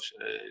a couple of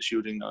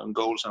shooting on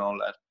goals and all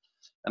that.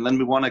 And then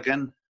we won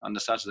again on the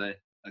Saturday.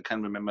 I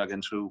can't remember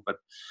against who, but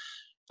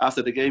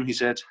after the game, he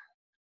said,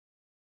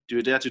 do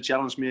you dare to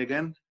challenge me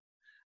again?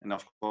 And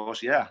of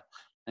course, yeah.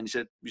 And he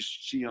said, we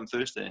see you on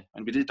Thursday.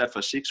 And we did that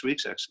for 6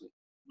 weeks, actually.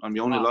 And we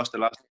only lost the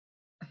last.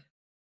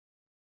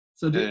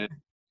 So do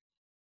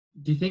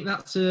you think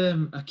that's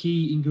a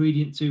key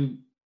ingredient to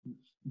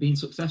being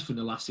successful in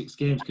the last 6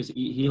 games? Because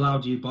he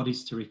allowed your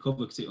bodies to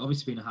recover, because it's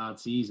obviously been a hard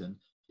season. Do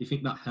you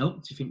think that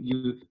helped? Do you think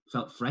you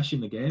felt fresh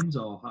in the games,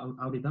 or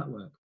how did that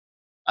work?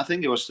 I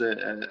think it was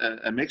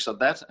a mix of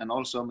that, and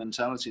also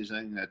mentality,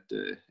 saying that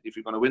if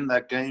you're going to win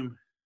that game,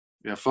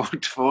 you have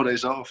 4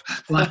 days off.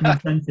 Like an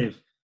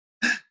incentive.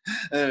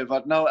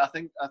 But no, I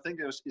think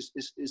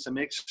it's a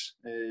mix,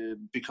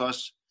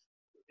 because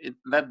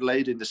that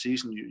late in the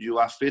season you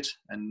are fit,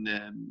 and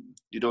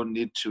you don't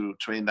need to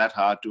train that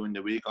hard during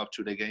the week up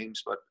to the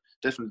games. But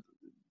definitely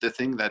the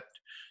thing that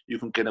you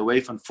can get away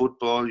from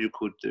football, you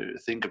could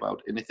think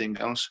about anything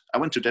else. I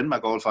went to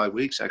Denmark all 5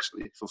 weeks,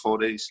 actually, for 4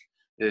 days,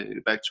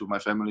 back to my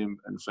family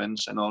and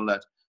friends and all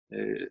that.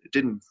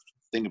 Didn't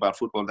think about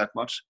football that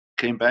much.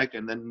 Came back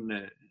and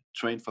then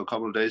trained for a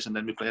couple of days, and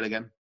then we played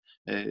again.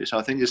 So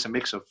I think it's a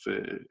mix of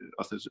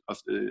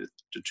the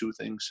two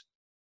things.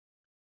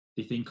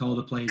 Do you think all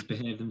the players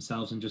behaved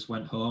themselves and just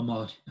went home,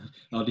 or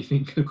do you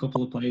think a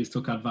couple of players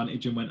took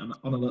advantage and went on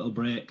a little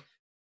break?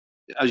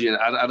 I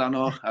don't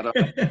know. I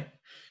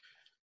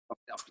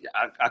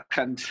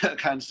can't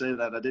say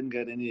that. I didn't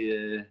get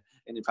any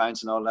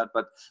pints and all that,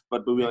 but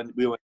we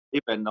were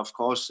and of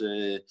course,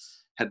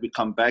 had we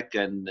come back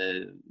and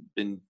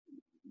been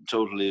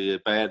totally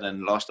bad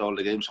and lost all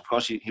the games, of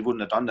course he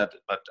wouldn't have done that.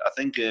 But I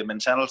think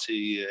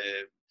mentality,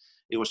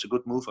 it was a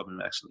good move of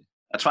him, actually.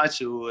 I tried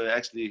to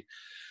actually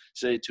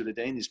say to the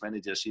Danish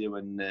managers here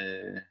when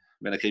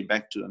I came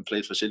back to and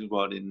played for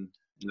Silkeborg in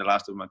the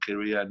last of my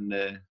career, and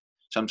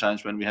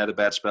sometimes when we had a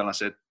bad spell, I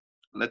said,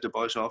 let the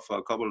boys off for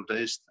a couple of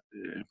days.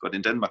 But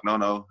in Denmark,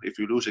 no. If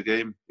you lose a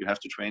game, you have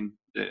to train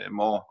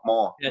more.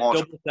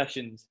 Double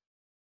sessions.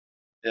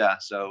 Yeah,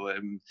 so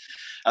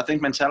I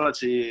think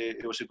mentality,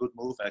 it was a good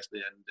move,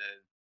 actually, and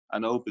I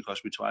know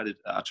because we tried it.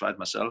 I tried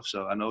myself,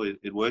 so I know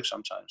it works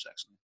sometimes,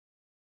 actually.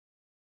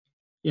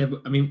 Yeah,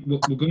 but I mean,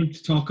 we're going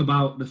to talk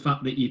about the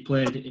fact that you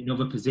played in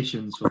other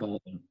positions for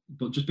Bolton.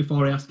 But just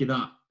before I ask you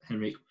that,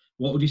 Henrik,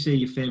 what would you say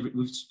your favourite?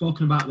 We've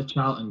spoken about the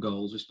Charlton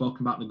goals. We've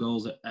spoken about the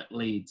goals at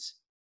Leeds.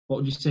 What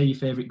would you say your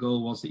favourite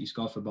goal was that you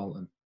scored for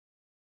Bolton?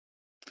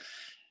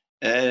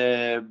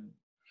 There's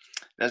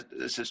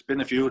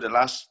been a few. The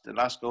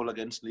last goal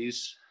against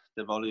Leeds,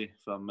 the volley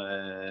from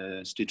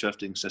Stig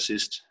Tøfting's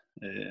assist.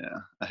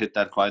 I hit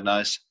that quite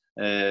nice.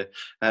 I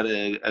had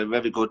a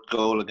very good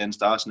goal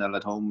against Arsenal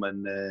at home,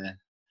 and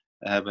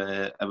I have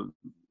a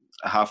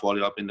half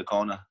volley up in the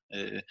corner.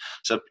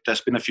 So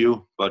there's been a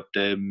few, but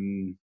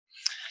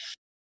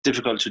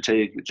difficult to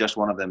take just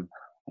one of them.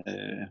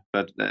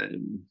 But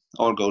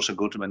all goals are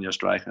good when you're a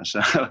striker.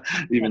 So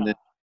even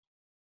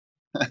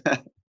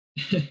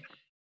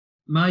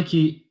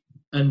Mikey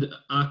and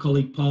our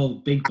colleague Paul,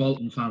 big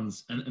Bolton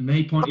fans, and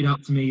they pointed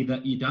out to me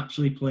that you'd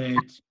actually played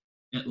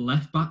at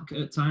left back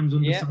at times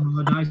under Sam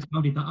Allardyce.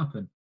 How did that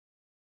happen?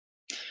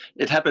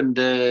 It happened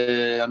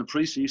on a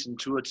pre-season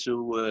tour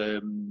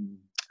to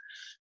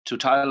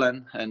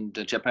Thailand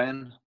and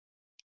Japan.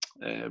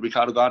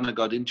 Ricardo Gardner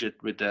got injured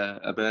with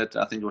a bad,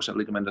 I think it was a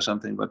ligament or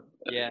something, but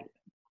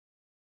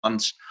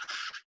once.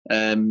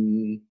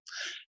 And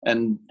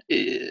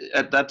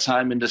at that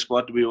time in the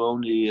squad, we were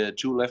only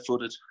 2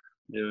 left-footed.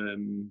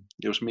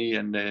 It was me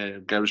and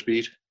Gary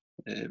Speed.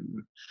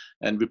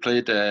 And we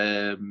played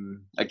a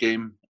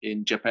game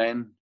in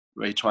Japan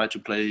where he tried to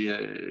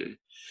play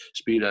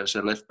Speed as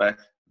a left back,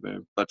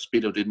 but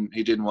Speedo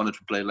didn't want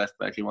to play left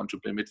back. He wanted to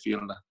play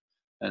midfielder,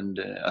 and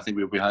I think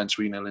we were behind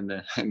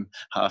 3-0 in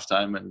half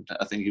time, and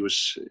I think he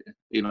was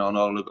on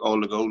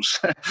all the goals.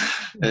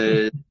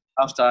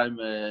 Half time,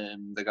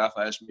 the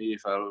gaffer asked me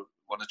if I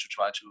wanted to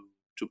try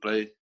to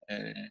play,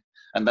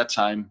 and that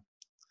time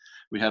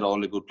we had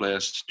all the good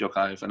players,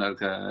 Jokai,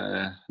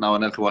 Anelka. Now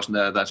Anelka wasn't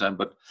there at that time,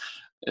 but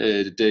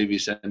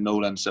Davies and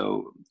Nolan.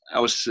 So I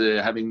was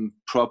having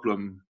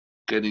problem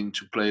getting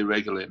to play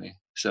regularly.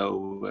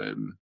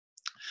 So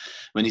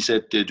when he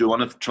said, "Do you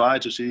want to try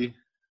to see?"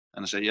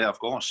 and I said, "Yeah, of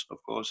course.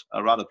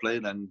 I'd rather play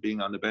than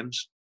being on the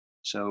bench."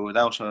 So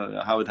that was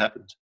how it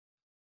happened.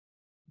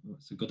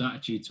 It's a good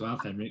attitude to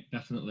have, Henrik.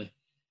 Definitely.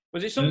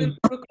 Was it something you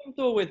were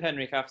comfortable with,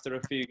 Henrik, after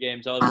a few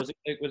games, or was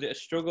it a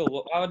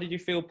struggle? How did you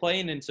feel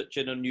playing in such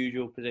an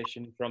unusual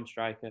position from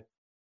striker?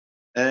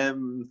 I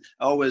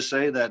always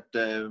say that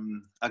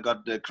I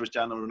got the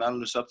Cristiano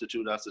Ronaldo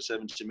substitute after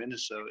 70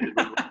 minutes, so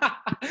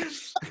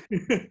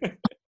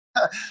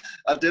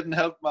I didn't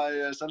help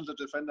my central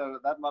defender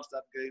that much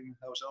that game.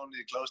 I was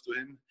only close to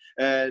him.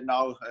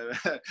 Now,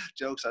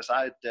 jokes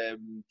aside,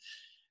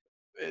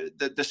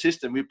 the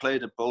system we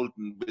played at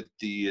Bolton with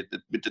the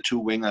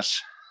two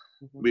wingers,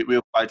 Mhm. we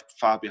were quite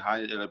far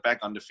behind, back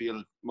on the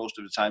field most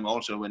of the time.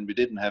 Also, when we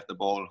didn't have the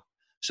ball,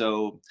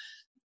 so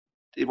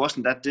it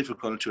wasn't that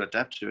difficult to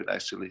adapt to it.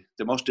 Actually,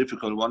 the most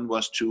difficult one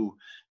was to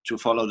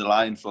follow the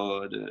line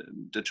for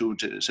the two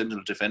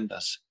central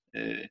defenders.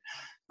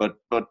 But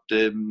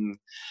in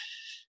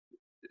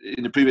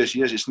the previous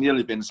years, it's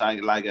nearly been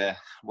like a,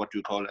 what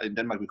you call in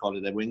Denmark, we call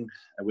it a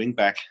wing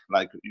back,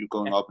 like you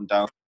going up and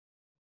down.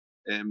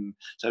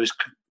 So it's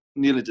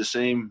nearly the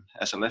same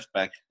as a left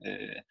back.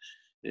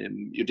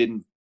 You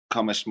didn't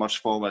come as much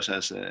forward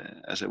as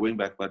a wing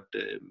back, but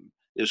it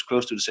was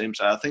close to the same.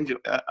 So I think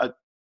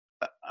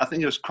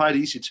it was quite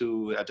easy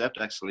to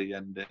adapt, actually,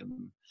 and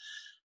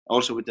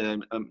also with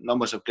the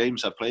numbers of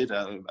games I played,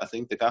 I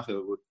think the gaffer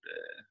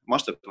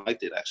must have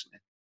liked it, actually.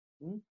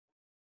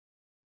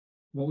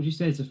 What would you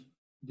say is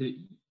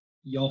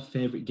your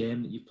favourite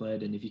game that you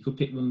played? And if you could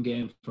pick one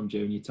game from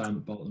during your time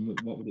at Bolton,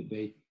 what would it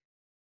be?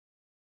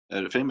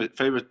 The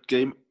favorite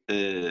game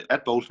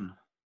at Bolton.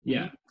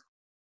 Yeah.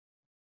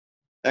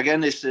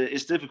 Again,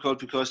 it's difficult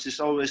because it's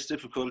always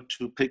difficult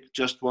to pick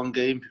just one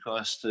game,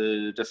 because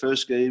the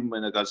first game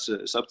when I got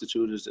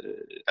substituted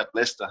at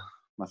Leicester,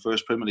 my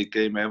first Premier League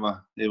game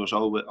ever, it was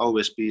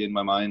always be in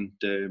my mind.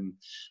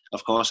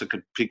 Of course, I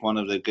could pick one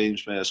of the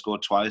games where I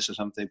scored twice or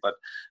something, but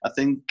I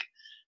think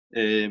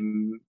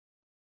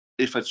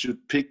if I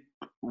should pick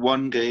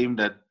one game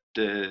that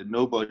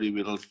nobody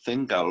will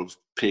think I'll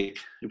pick,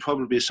 it'd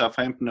probably be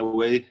Southampton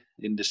away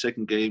in the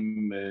second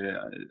game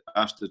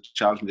after the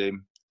Charlton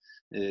game.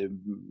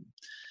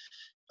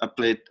 I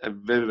played a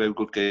very, very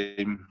good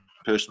game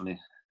personally,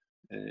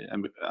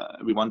 and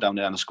we won down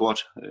there on a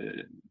squad.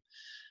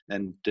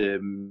 And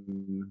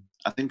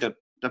I think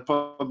that'd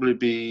probably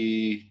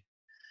be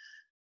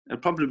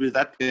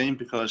that game,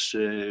 because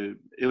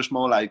it was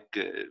more like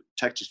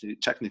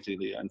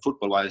technically and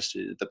football-wise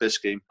the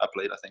best game I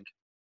played, I think.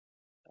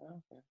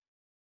 Okay.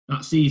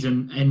 That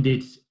season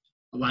ended,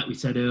 like we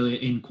said earlier,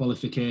 in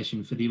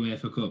qualification for the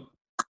UEFA Cup.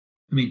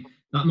 I mean,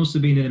 that must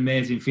have been an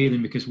amazing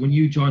feeling, because when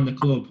you joined the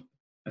club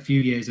a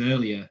few years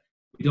earlier,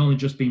 we'd only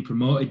just been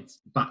promoted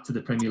back to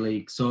the Premier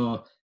League.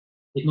 So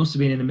it must have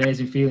been an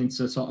amazing feeling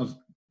to sort of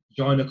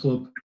join a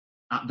club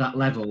at that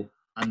level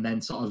and then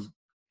sort of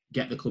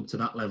get the club to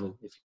that level,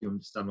 if you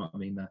understand what I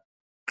mean there.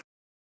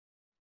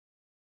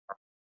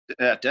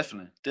 Yeah,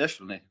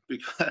 definitely.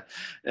 Because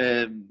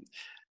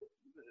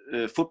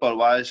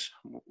football-wise,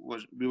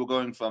 we were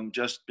going from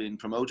just being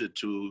promoted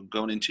to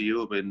going into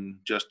Europe in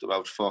just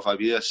about 4 or 5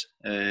 years.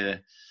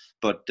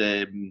 But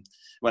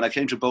when I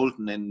came to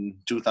Bolton in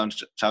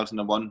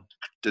 2001,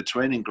 the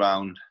training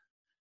ground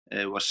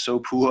was so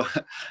poor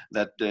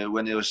that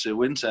when it was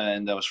winter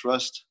and there was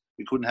frost,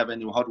 we couldn't have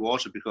any hot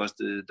water because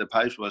the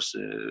pipes was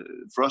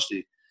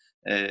frosty.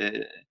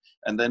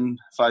 And then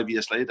 5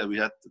 years later, we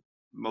had the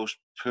most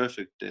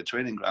perfect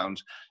training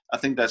grounds. I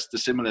think that's the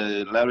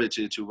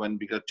similarity to when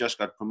we just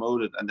got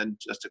promoted, and then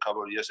just a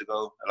couple of years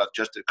ago, like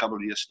just a couple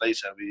of years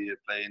later, we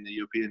play in the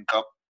European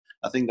Cup.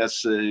 I think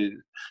that's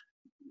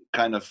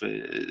kind of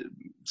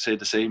say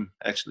the same,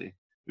 actually.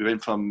 We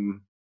went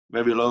from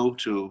very low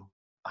to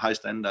high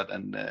standard,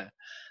 and it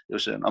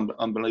was an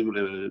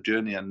unbelievable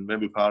journey, and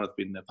very proud of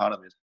being a part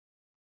of it.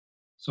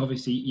 So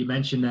obviously you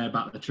mentioned there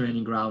about the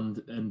training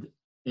ground and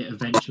it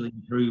eventually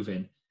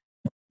improving.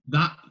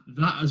 That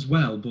as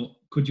well, but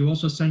could you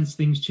also sense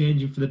things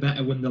changing for the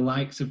better when the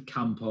likes of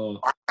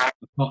Campo,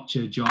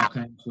 Pocher,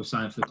 Jorge were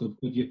signed for the club?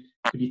 Could you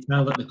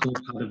tell that the club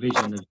had a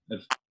vision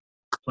of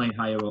playing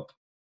higher up?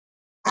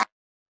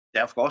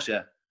 Yeah, of course,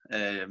 yeah.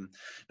 The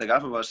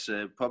Gaffer was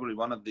probably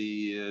one of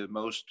the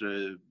most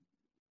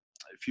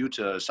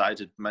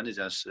future-sighted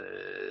managers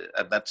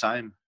at that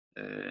time.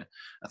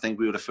 I think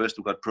we were the first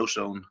who got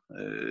ProZone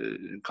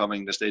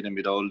coming the stadium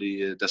with all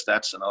the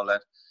stats and all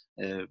that.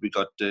 We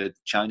got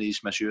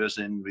Chinese masseurs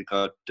in. We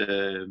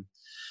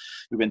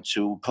went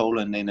to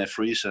Poland in a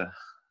freezer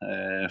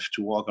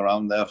to walk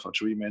around there for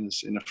 3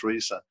 minutes in a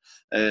freezer.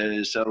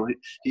 So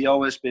he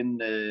always been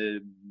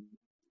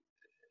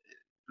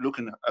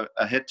looking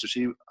ahead to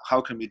see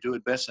how can we do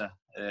it better.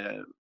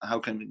 How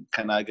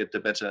can I get the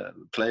better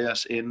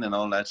players in and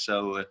all that.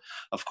 So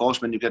of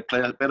course, when you get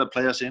better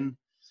players in,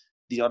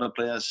 the other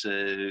players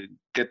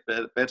get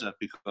better,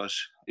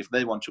 because if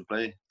they want to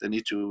play, they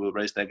need to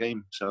raise their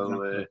game.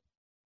 So. Exactly.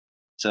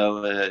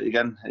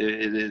 Again,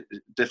 it is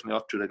definitely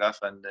up to the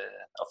gaffer and,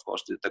 of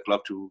course, the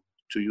club to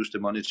use the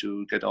money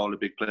to get all the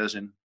big players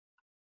in.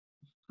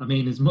 I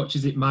mean, as much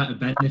as it might have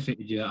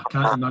benefited you, I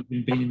can't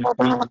imagine being in a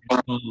freezer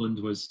in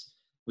Poland was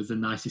the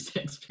nicest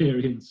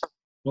experience.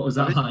 What was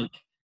that like?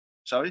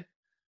 Sorry?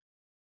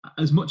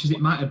 As much as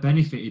it might have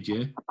benefited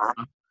you,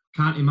 I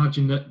can't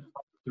imagine that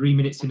 3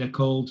 minutes in a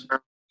cold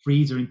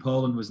freezer in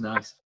Poland was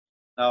nice.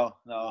 No.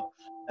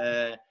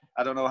 I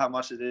don't know how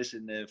much it is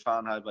in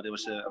Fahrenheit, but it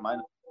was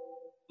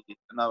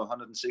now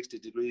 160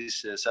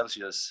 degrees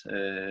Celsius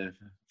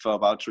for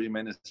about 3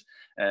 minutes.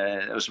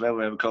 It was very,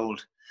 very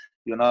cold.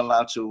 you're not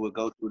allowed to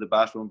go to the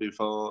bathroom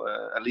before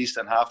at least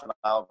half an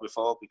hour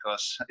before,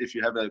 because if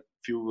you have a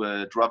few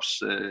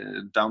drops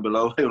down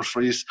below, you'll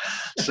freeze.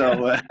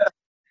 So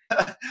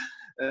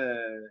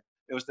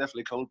it was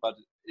definitely cold, but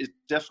it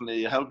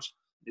definitely helped.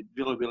 It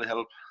really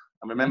helped.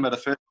 I remember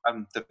the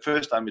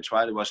first time we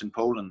tried it was in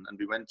Poland, and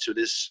we went to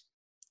this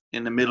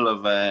in the middle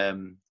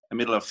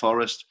of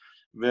forest,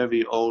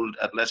 very old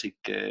athletic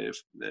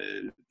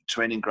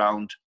training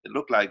ground. It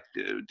looked like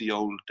the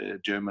old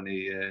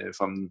Germany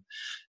from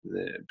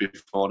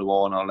before the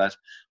war and all that.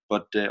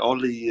 But all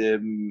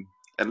the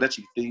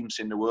athletic teams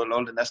in the world,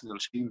 all the national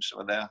teams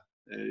were there.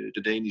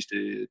 The Danish,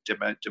 the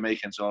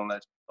Jamaicans, all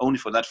that, only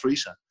for that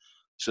freezer.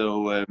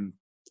 So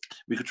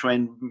we could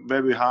train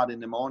very hard in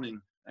the morning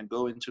and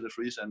go into the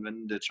freezer, and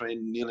then the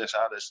train nearly as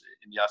hard as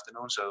in the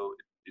afternoon. So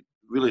it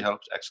really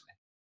helped, actually.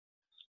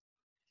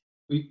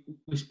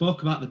 We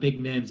spoke about the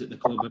big names at the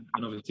club,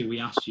 and obviously we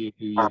asked you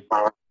who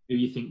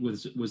you think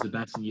was the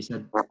best, and you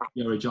said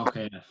you're a Jock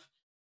AF.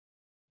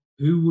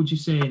 Who would you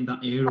say in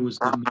that era was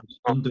the most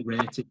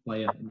underrated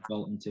player in the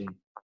Bolton team?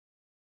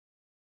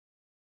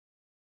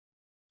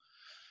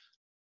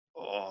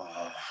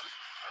 Oh.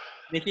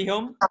 Nicky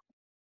Hum?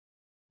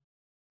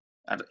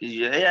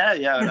 Yeah.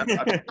 I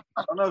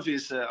don't know if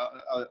he's. I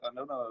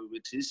don't know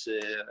with his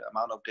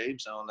amount of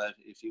games and all that,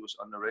 if he was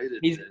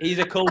underrated. He's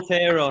a cult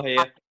hero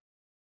here.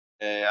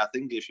 I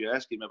think if you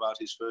ask him about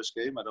his first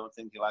game, I don't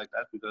think he liked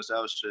that, because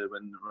that was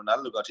when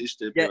Ronaldo got his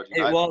debut.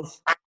 Yeah, it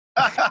was.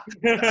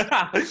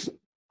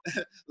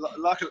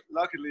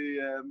 Luckily,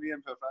 me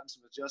and Per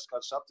Fransen just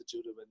got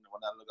substituted when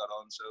Ronaldo got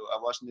on, so I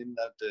wasn't in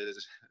that the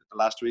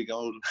last week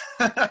old.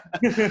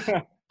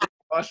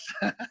 But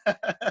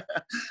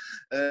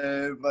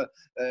I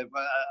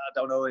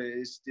don't know.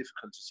 It's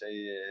difficult to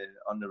say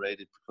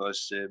underrated,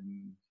 because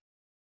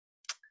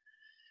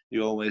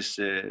you always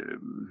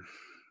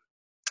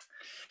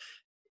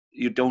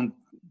you don't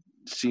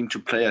seem to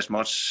play as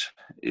much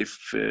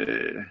if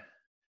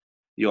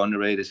you're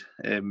underrated.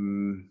 I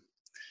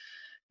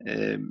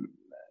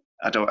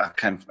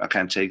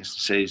can't say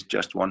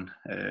just one.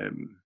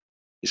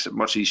 It's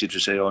much easier to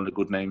say all the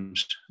good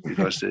names,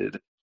 because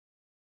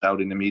out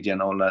in the media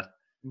and all that.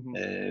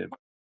 Mm-hmm.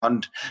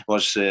 Hunt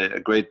was a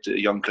great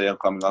young player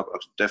coming up,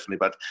 definitely.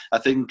 But I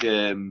think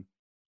the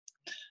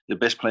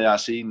best player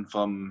I've seen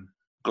from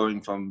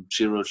going from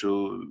zero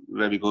to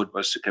very good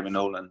was Kevin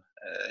Nolan.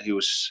 He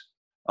was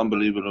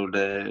unbelievable,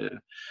 the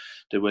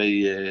way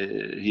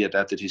he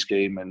adapted his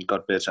game and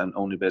got better and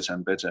only better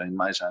and better in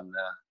my time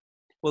there.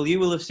 Well, you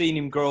will have seen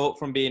him grow up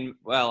from being,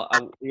 he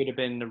would have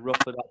been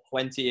roughly about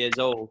 20 years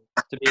old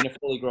to being a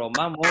fully grown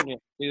man, won't you?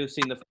 You'll have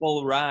seen the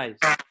full rise.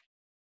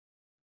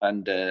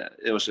 And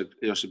it was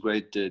a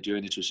great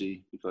journey to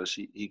see, because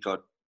he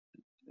got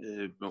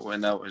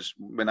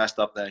when I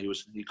stopped there,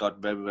 he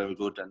got very, very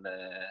good,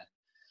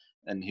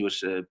 and he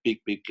was a big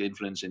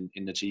influence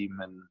in the team.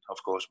 And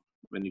of course,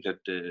 when you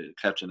get the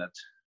captain at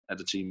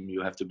the team,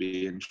 you have to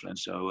be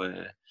influenced. So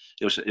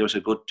it was a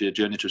good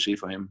journey to see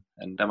for him,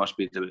 and that must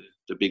be the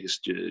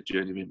biggest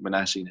journey when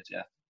I seen it.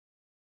 Yeah.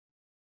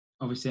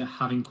 Obviously,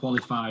 having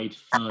qualified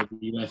for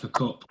the UEFA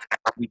Cup,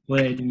 we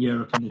played in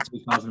Europe in the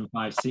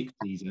 2005-06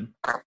 season.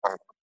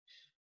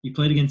 You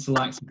played against the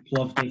likes of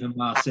Plovdiv and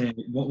Marseille.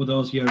 What were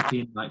those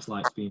European nights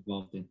like to be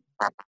involved in?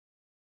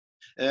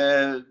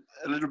 A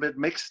little bit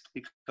mixed,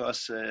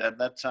 because at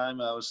that time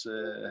I was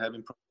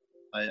having problems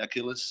with my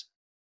Achilles,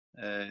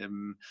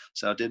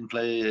 so I didn't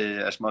play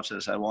as much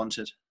as I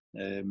wanted.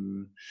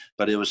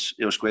 But it was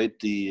great.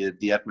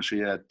 The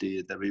atmosphere at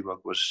the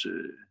Reebok was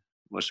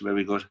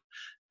very good.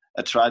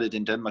 I tried it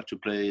in Denmark to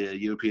play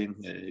European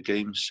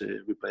games.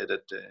 We played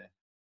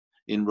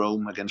in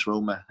Rome against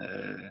Roma.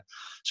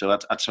 So I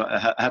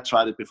had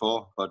tried it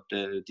before, but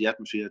the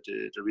atmosphere at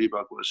the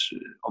Reebok was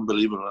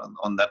unbelievable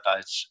on that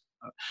night.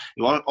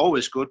 It was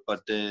always good,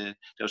 but there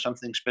was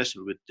something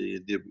special with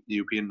the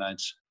European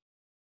nights.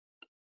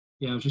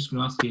 Yeah, I was just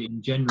going to ask you,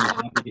 in general,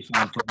 how did you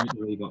find playing at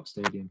the Reebok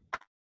Stadium?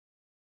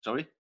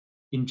 Sorry?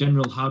 In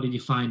general, how did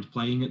you find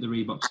playing at the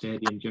Reebok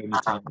Stadium during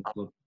your time at the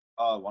club?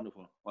 Oh,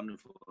 wonderful.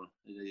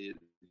 The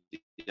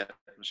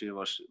atmosphere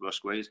was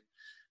great.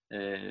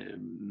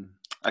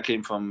 I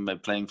came from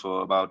playing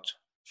for about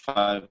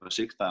 5,000 or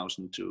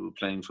 6,000 to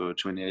playing for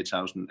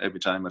 28,000 every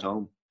time at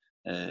home.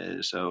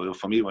 So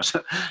for me it was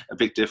a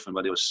big difference,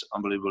 but it was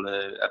unbelievable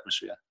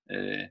atmosphere.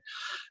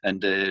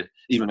 And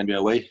even when we were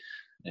away,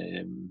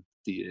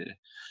 the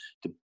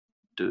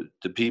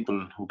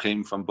people who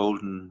came from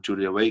Bolton to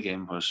the away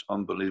game was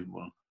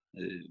unbelievable.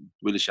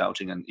 Really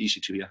shouting and easy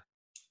to hear.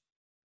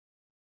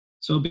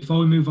 So before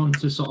we move on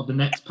to sort of the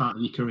next part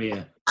of your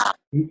career,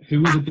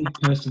 who were the big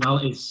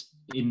personalities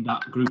in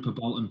that group of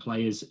Bolton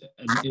players?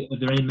 And are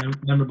there any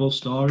memorable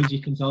stories you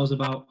can tell us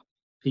about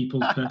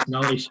people's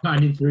personalities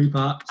shining through,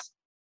 perhaps?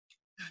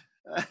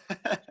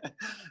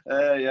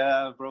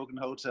 Yeah, broken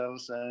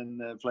hotels and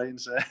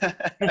planes.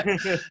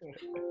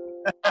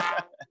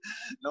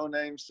 No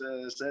names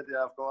said,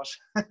 yeah, of course.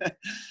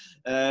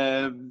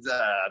 I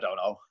don't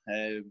know.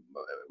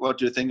 What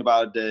do you think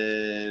about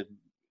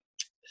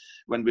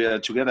when we are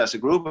together as a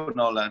group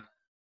and all that.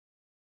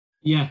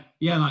 Yeah.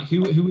 Like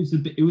who were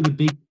the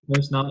big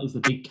personalities, the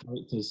big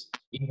characters,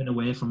 even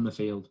away from the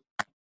field?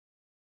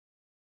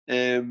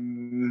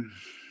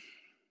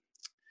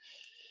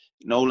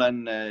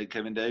 Nolan,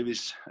 Kevin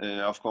Davies,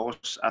 of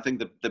course. I think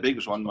the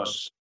biggest one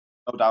was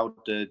no doubt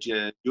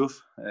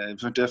Diouf.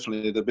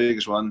 Definitely the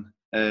biggest one.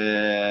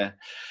 As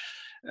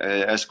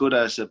good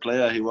as a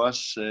player he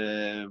was,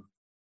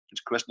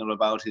 it's questionable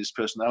about his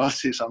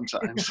personality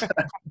sometimes.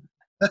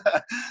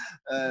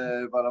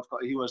 But of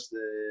course, he was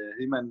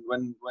him, and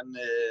when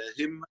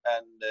him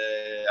and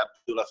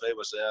Abdullah Faye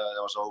was there,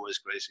 that was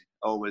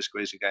always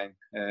crazy gang.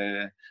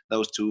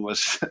 Those two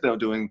they were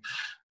doing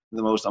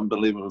the most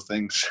unbelievable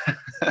things.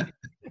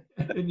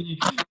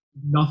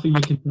 Nothing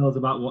you can tell us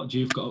about what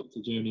Diouf got up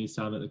to during his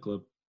time at the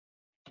club.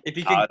 If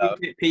you can keep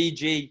it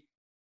PG.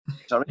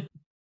 Sorry?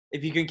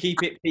 If you can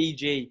keep it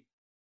PG.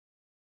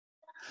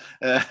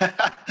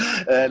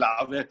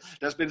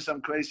 There's been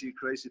some crazy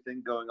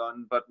thing going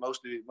on, but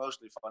mostly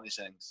funny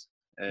things.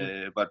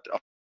 But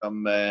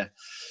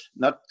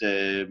not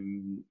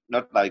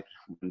like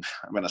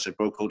when I say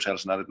broke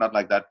hotels, not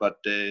like that, but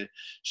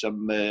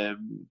some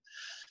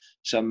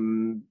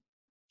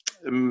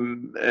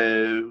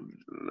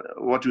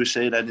what do we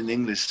say that in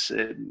English?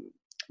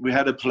 We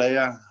had a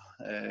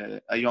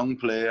young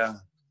player,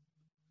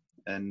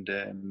 and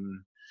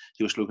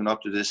he was looking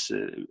up to this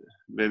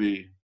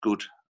very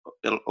good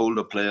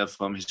older player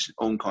from his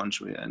own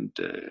country, and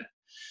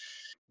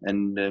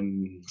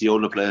the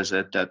older player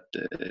said that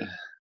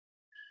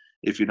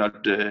if you're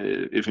not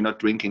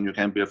drinking, you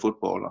can't be a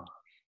footballer.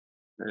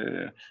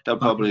 That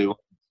probably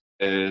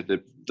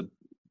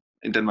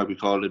in Denmark we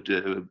call it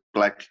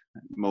black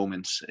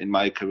moments in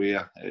my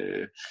career,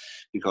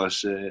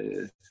 because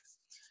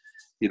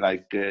he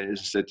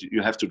said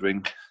you have to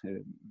drink.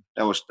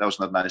 That was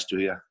not nice to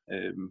hear.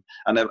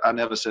 I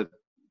never said,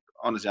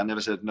 honestly, I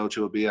never said no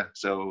to a beer.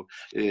 So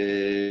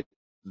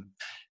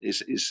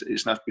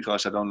it's not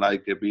because I don't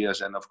like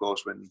beers. And of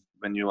course,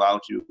 when you're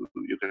out, you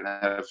can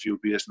have a few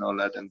beers and all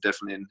that, and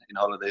definitely in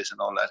holidays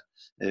and all that.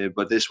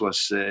 But this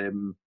was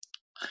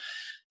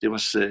it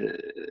was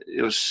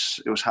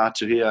hard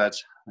to hear it,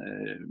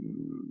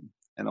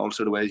 and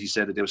also the way he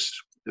said it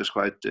was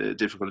quite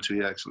difficult to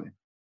hear actually.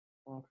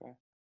 Okay.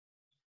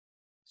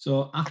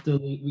 So after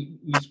we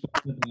spoke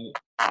about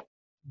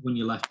when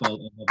you left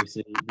Bolton,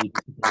 obviously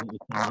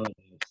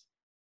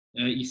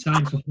you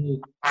signed for Hull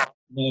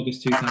in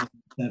August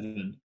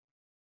 2007.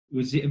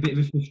 Was it a bit of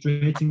a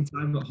frustrating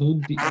time at Hull?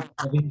 Did you have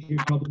injury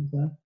problems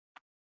there?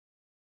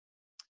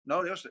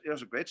 No, it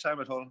was a great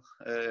time at Hull.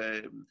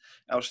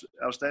 I was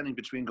standing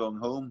between going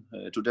home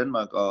to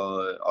Denmark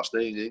or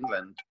staying in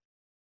England,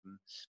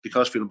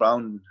 because Phil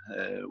Brown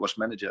was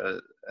manager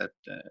at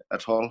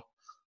Hull.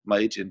 My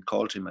agent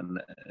called him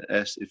and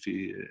asked if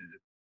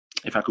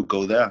I could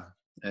go there,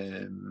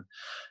 and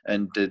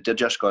they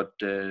just got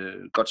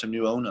some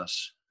new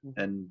owners,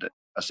 and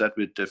I sat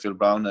with Phil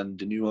Brown and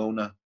the new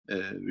owner.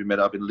 We met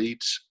up in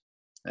Leeds,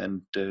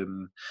 and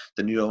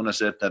the new owner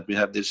said that we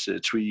have this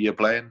 3-year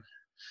plan,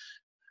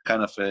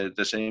 kind of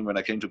the same when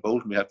I came to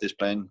Bolton. We have this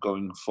plan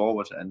going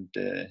forward, and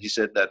he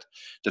said that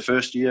the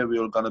first year we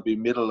were going to be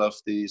middle of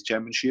the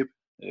championship.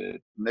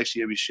 Next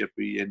year we should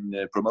be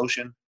in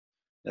promotion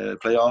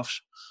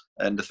playoffs,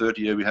 and the third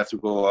year we have to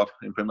go up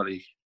in Premier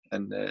League.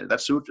 And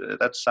that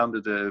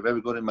sounded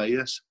very good in my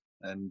ears,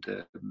 and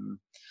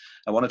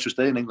I wanted to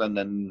stay in England,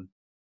 and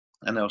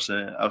I was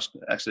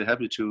actually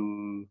happy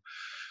to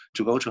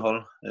go to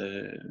Hull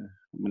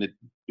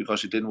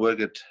because it didn't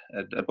work at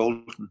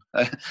Bolton.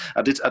 I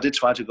did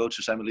try to go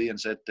to Samuel Lee and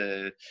said,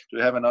 do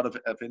you have another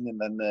opinion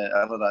than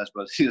Allardyce?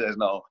 But he says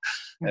no.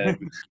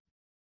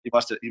 He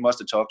must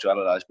have talked to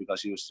Allardyce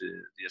because he was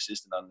the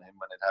assistant on him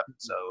when it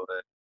happened.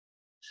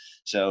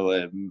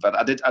 But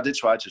I did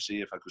try to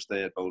see if I could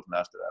stay at Bolton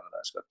after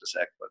Allardyce got the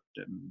sack. But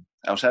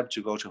I was happy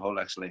to go to Hull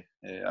actually.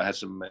 I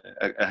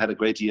had a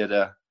great year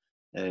there.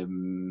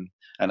 And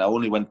I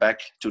only went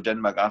back to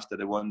Denmark after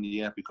the 1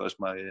 year because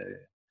my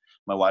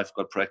wife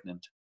got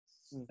pregnant,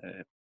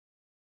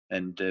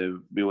 and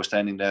we were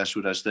standing there,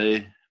 should I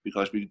stay?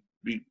 Because we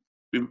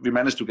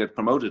managed to get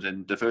promoted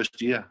in the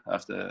first year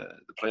after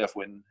the playoff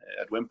win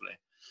at Wembley.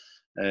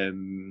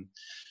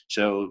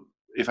 So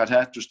if I'd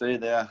had to stay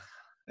there,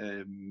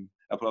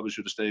 I probably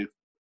should have stayed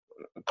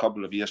a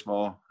couple of years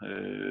more.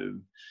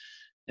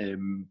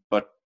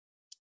 But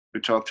we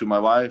talked to my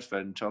wife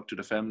and talked to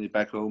the family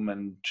back home,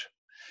 and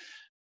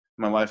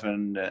my wife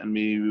and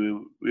me, we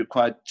were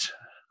quite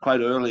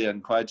early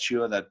and quite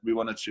sure that we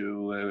wanted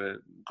to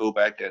go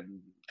back and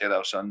get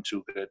our son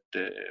to get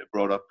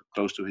brought up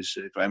close to his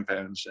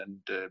grandparents, and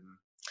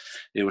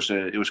it was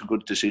a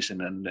good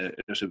decision, and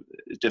it was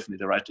definitely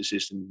the right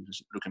decision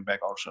looking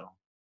back also.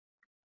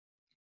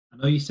 I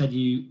know you said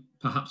you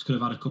perhaps could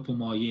have had a couple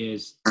more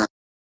years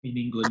in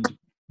England,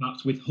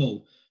 perhaps with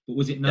Hull, but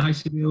was it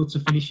nice to be able to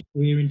finish your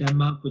career in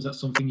Denmark? Was that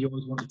something you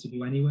always wanted to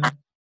do anyway?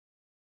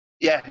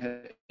 Yeah,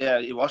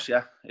 it was.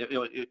 Yeah,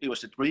 it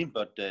was a dream,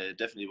 but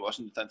definitely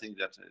wasn't something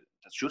that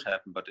should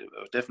happen. But it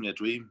was definitely a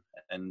dream,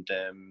 and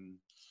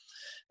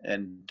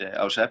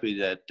I was happy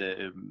that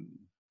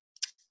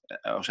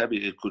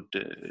it could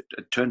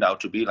it turned out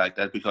to be like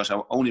that, because I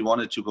only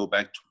wanted to go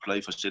back to play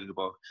for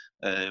Silkeborg.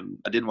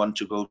 I didn't want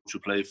to go to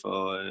play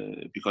for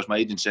because my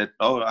agent said,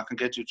 "Oh, I can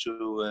get you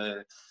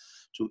to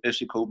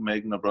FC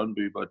Copenhagen or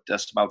Brøndby, but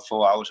that's about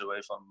 4 hours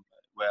away from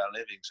where I'm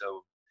living,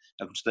 so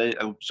I could stay.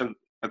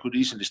 I could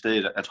easily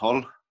stay at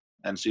Hull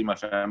and see my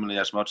family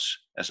as much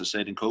as I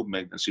stayed in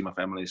Copenhagen and see my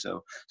family.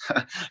 So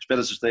it's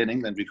better to stay in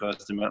England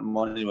because the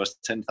money was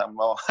 10 times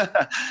more.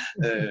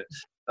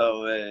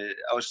 So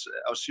I was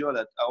sure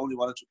that I only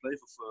wanted to play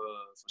for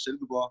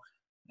Silkeborg,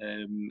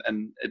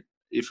 and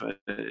if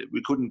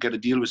we couldn't get a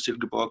deal with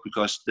Silkeborg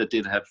because they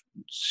did have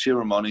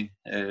zero money.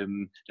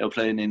 They were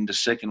playing in the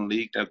second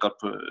league. They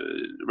got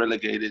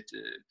relegated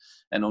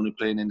and only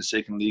playing in the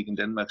second league in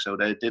Denmark, so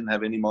they didn't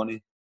have any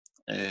money.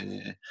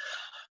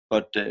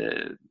 But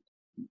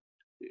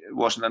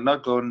wasn't I'm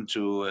not going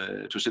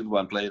to Silkeborg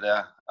and play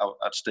there.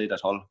 I'd stayed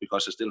at Hull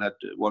because I still had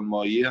 1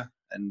 more year.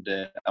 And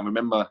I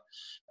remember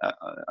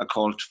I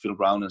called Phil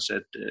Brown and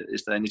said,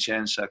 "Is there any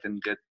chance I can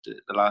get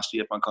the last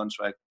year of my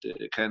contract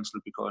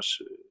cancelled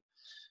because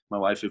my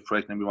wife is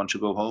pregnant? We want to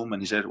go home."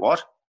 And he said,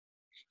 "What?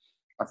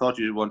 I thought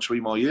you want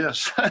 3 more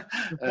years."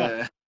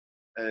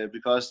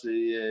 Because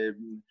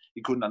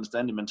he couldn't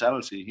understand the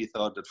mentality. He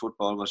thought that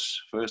football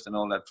was first and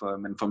all that for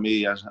him. And for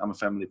me, I'm a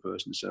family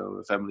person,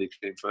 so family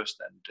came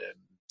first. And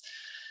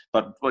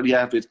but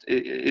yeah,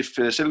 if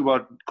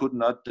Silkeborg could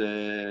not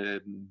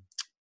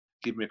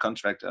give me a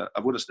contract, I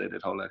would have stayed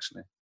at Hull,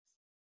 actually.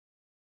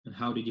 And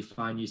how did you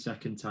find your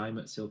second time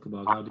at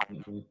Silkeborg? How did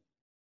it go?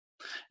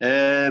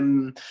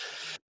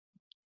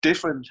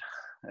 Different,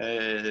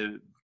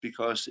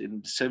 because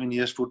in 7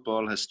 years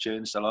football has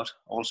changed a lot,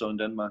 also in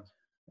Denmark.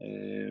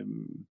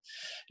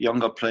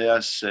 Younger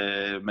players'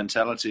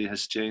 mentality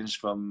has changed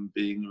from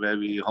being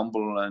very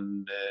humble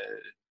and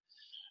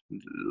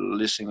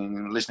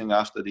listening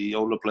after the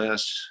older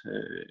players,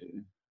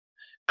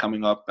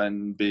 coming up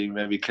and being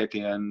very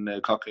cocky and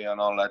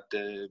all that.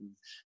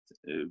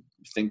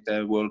 Think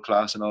they're world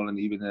class and all, and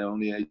even they're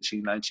only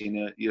 18,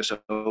 19 years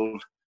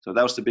old. So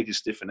that was the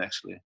biggest difference,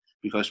 actually,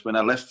 because when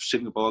I left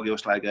Silkeborg, it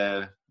was like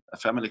a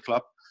family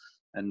club,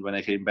 and when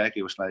I came back,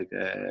 it was like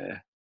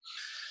a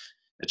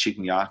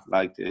chicken yard,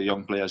 like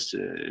young players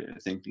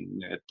thinking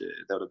that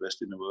they're the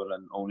best in the world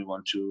and only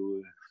want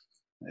to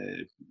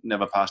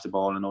never pass the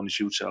ball and only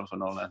shoot self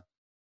and all that.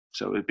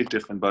 So a big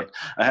difference. But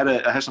I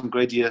had some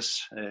great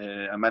years.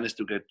 I managed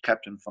to get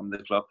captain from the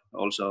club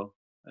also,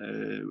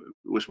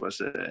 which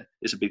was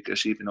is a big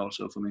achievement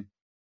also for me.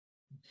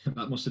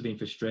 That must have been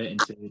frustrating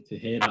to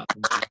hear that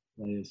from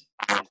players.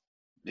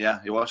 Yeah,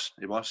 it was.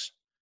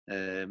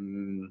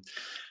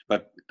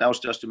 But that was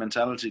just the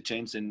mentality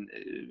change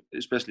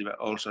especially in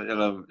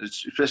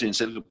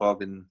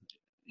Silkeborg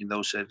in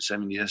those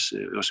 7 years.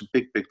 It was a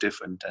big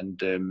difference,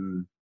 and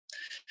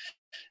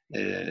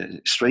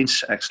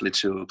strange actually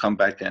to come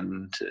back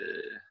and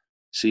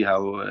see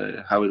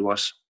how it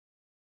was.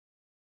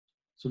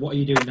 So what are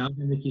you doing now?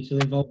 Are you still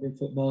involved in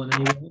football in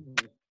any way?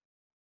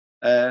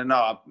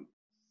 No.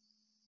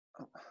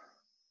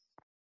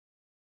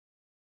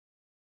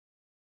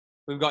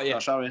 We've got you. Oh,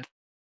 sorry,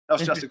 that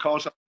was just a call.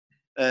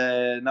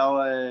 Now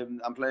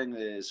I'm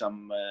playing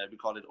some we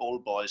call it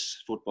old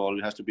boys football.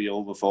 You have to be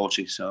over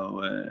 40,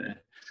 so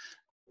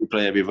we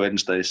play every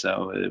Wednesday.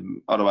 So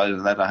otherwise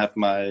than that, I have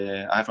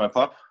my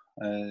pub.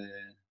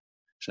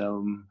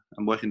 So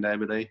I'm working there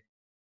every day.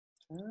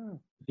 Have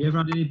you ever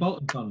had any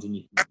Bolton fans in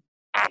you?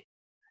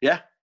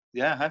 Yeah,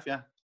 I have.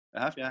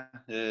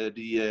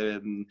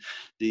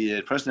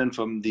 The president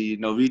from the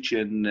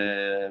Norwegian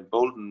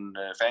Bolton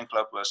fan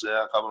club was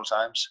there a couple of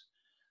times.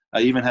 I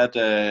even had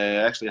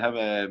there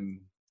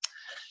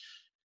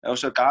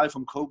was a guy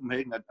from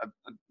Copenhagen. I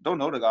don't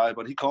know the guy,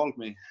 but he called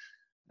me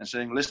and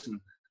saying, "Listen,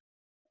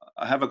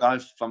 I have a guy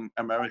from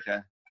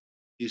America.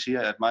 He's here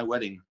at my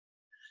wedding.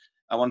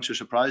 I want to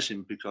surprise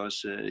him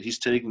because he's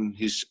taking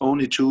his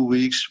only 2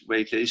 weeks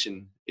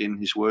vacation in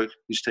his work.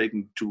 He's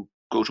taking to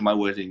go to my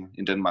wedding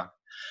in Denmark.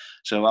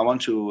 So I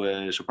want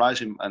to surprise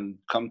him and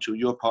come to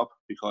your pub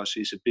because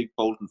he's a big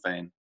Bolton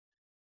fan."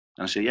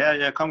 And I said,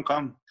 yeah,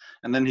 come.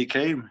 And then he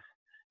came.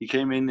 He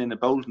came in a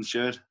Bolton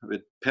shirt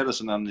with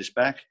Pedersen on his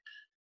back.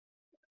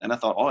 And I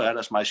thought, oh yeah,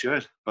 that's my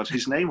shirt. But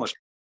his name was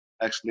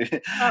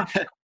actually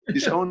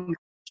his own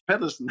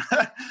Pedersen.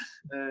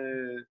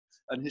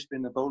 And he's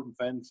been a Bolton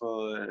fan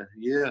for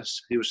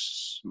years. He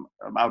was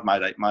about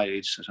my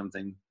age or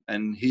something.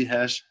 And he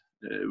has,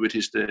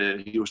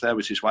 he was there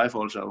with his wife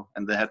also.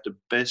 And they had the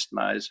best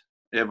night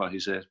ever, he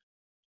said.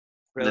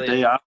 The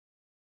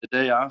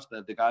day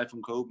after, the guy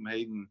from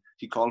Copenhagen,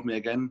 he called me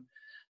again,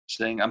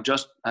 saying, "I'd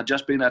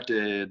just been at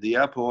the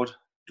airport,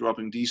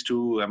 dropping these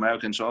 2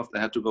 Americans off. They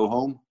had to go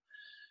home,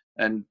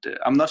 and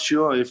I'm not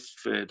sure if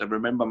they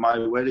remember my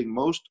wedding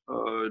most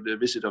or the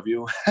visit of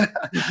you."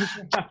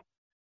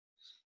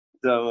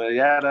 So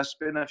yeah, there's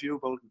been a few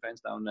Bolton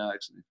fans down there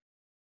actually.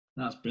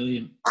 That's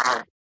brilliant.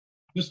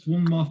 Just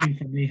one more thing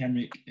from me,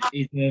 Henrik.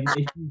 Is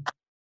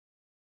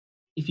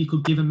if you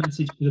could give a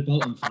message to the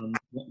Bolton fans,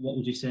 what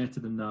would you say to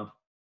them now?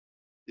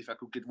 If I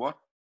could get what?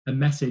 A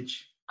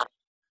message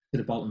to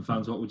the Bolton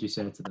fans, what would you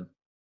say to them?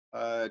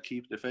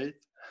 Keep the faith,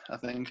 I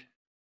think.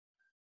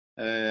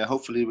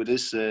 Hopefully with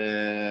this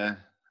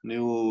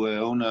new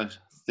owner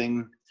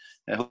thing,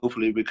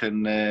 hopefully we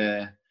can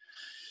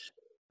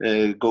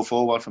go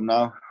forward from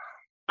now.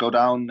 Go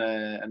down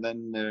and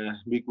then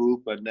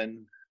regroup, and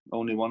then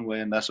only one way,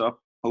 and that's up.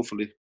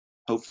 Hopefully.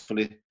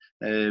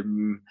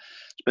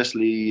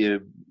 Especially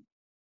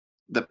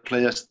the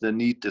players, they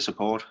need the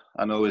support.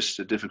 I know it's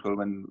difficult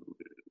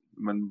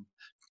when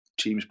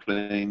teams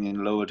playing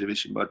in lower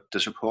division, but the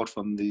support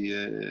from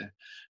the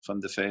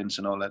fans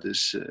and all that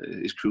is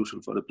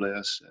crucial for the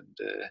players, and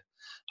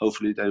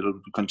hopefully they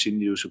will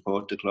continue to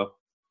support the club.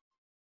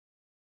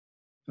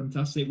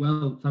 Fantastic.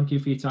 Well, thank you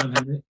for your time,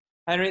 Henrik.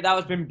 Henrik, that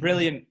has been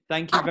brilliant.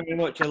 Thank you very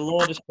much. A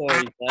load of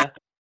stories there.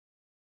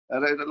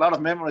 A lot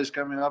of memories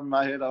coming up in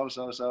my head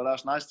also, so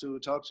that's nice to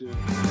talk to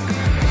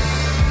you.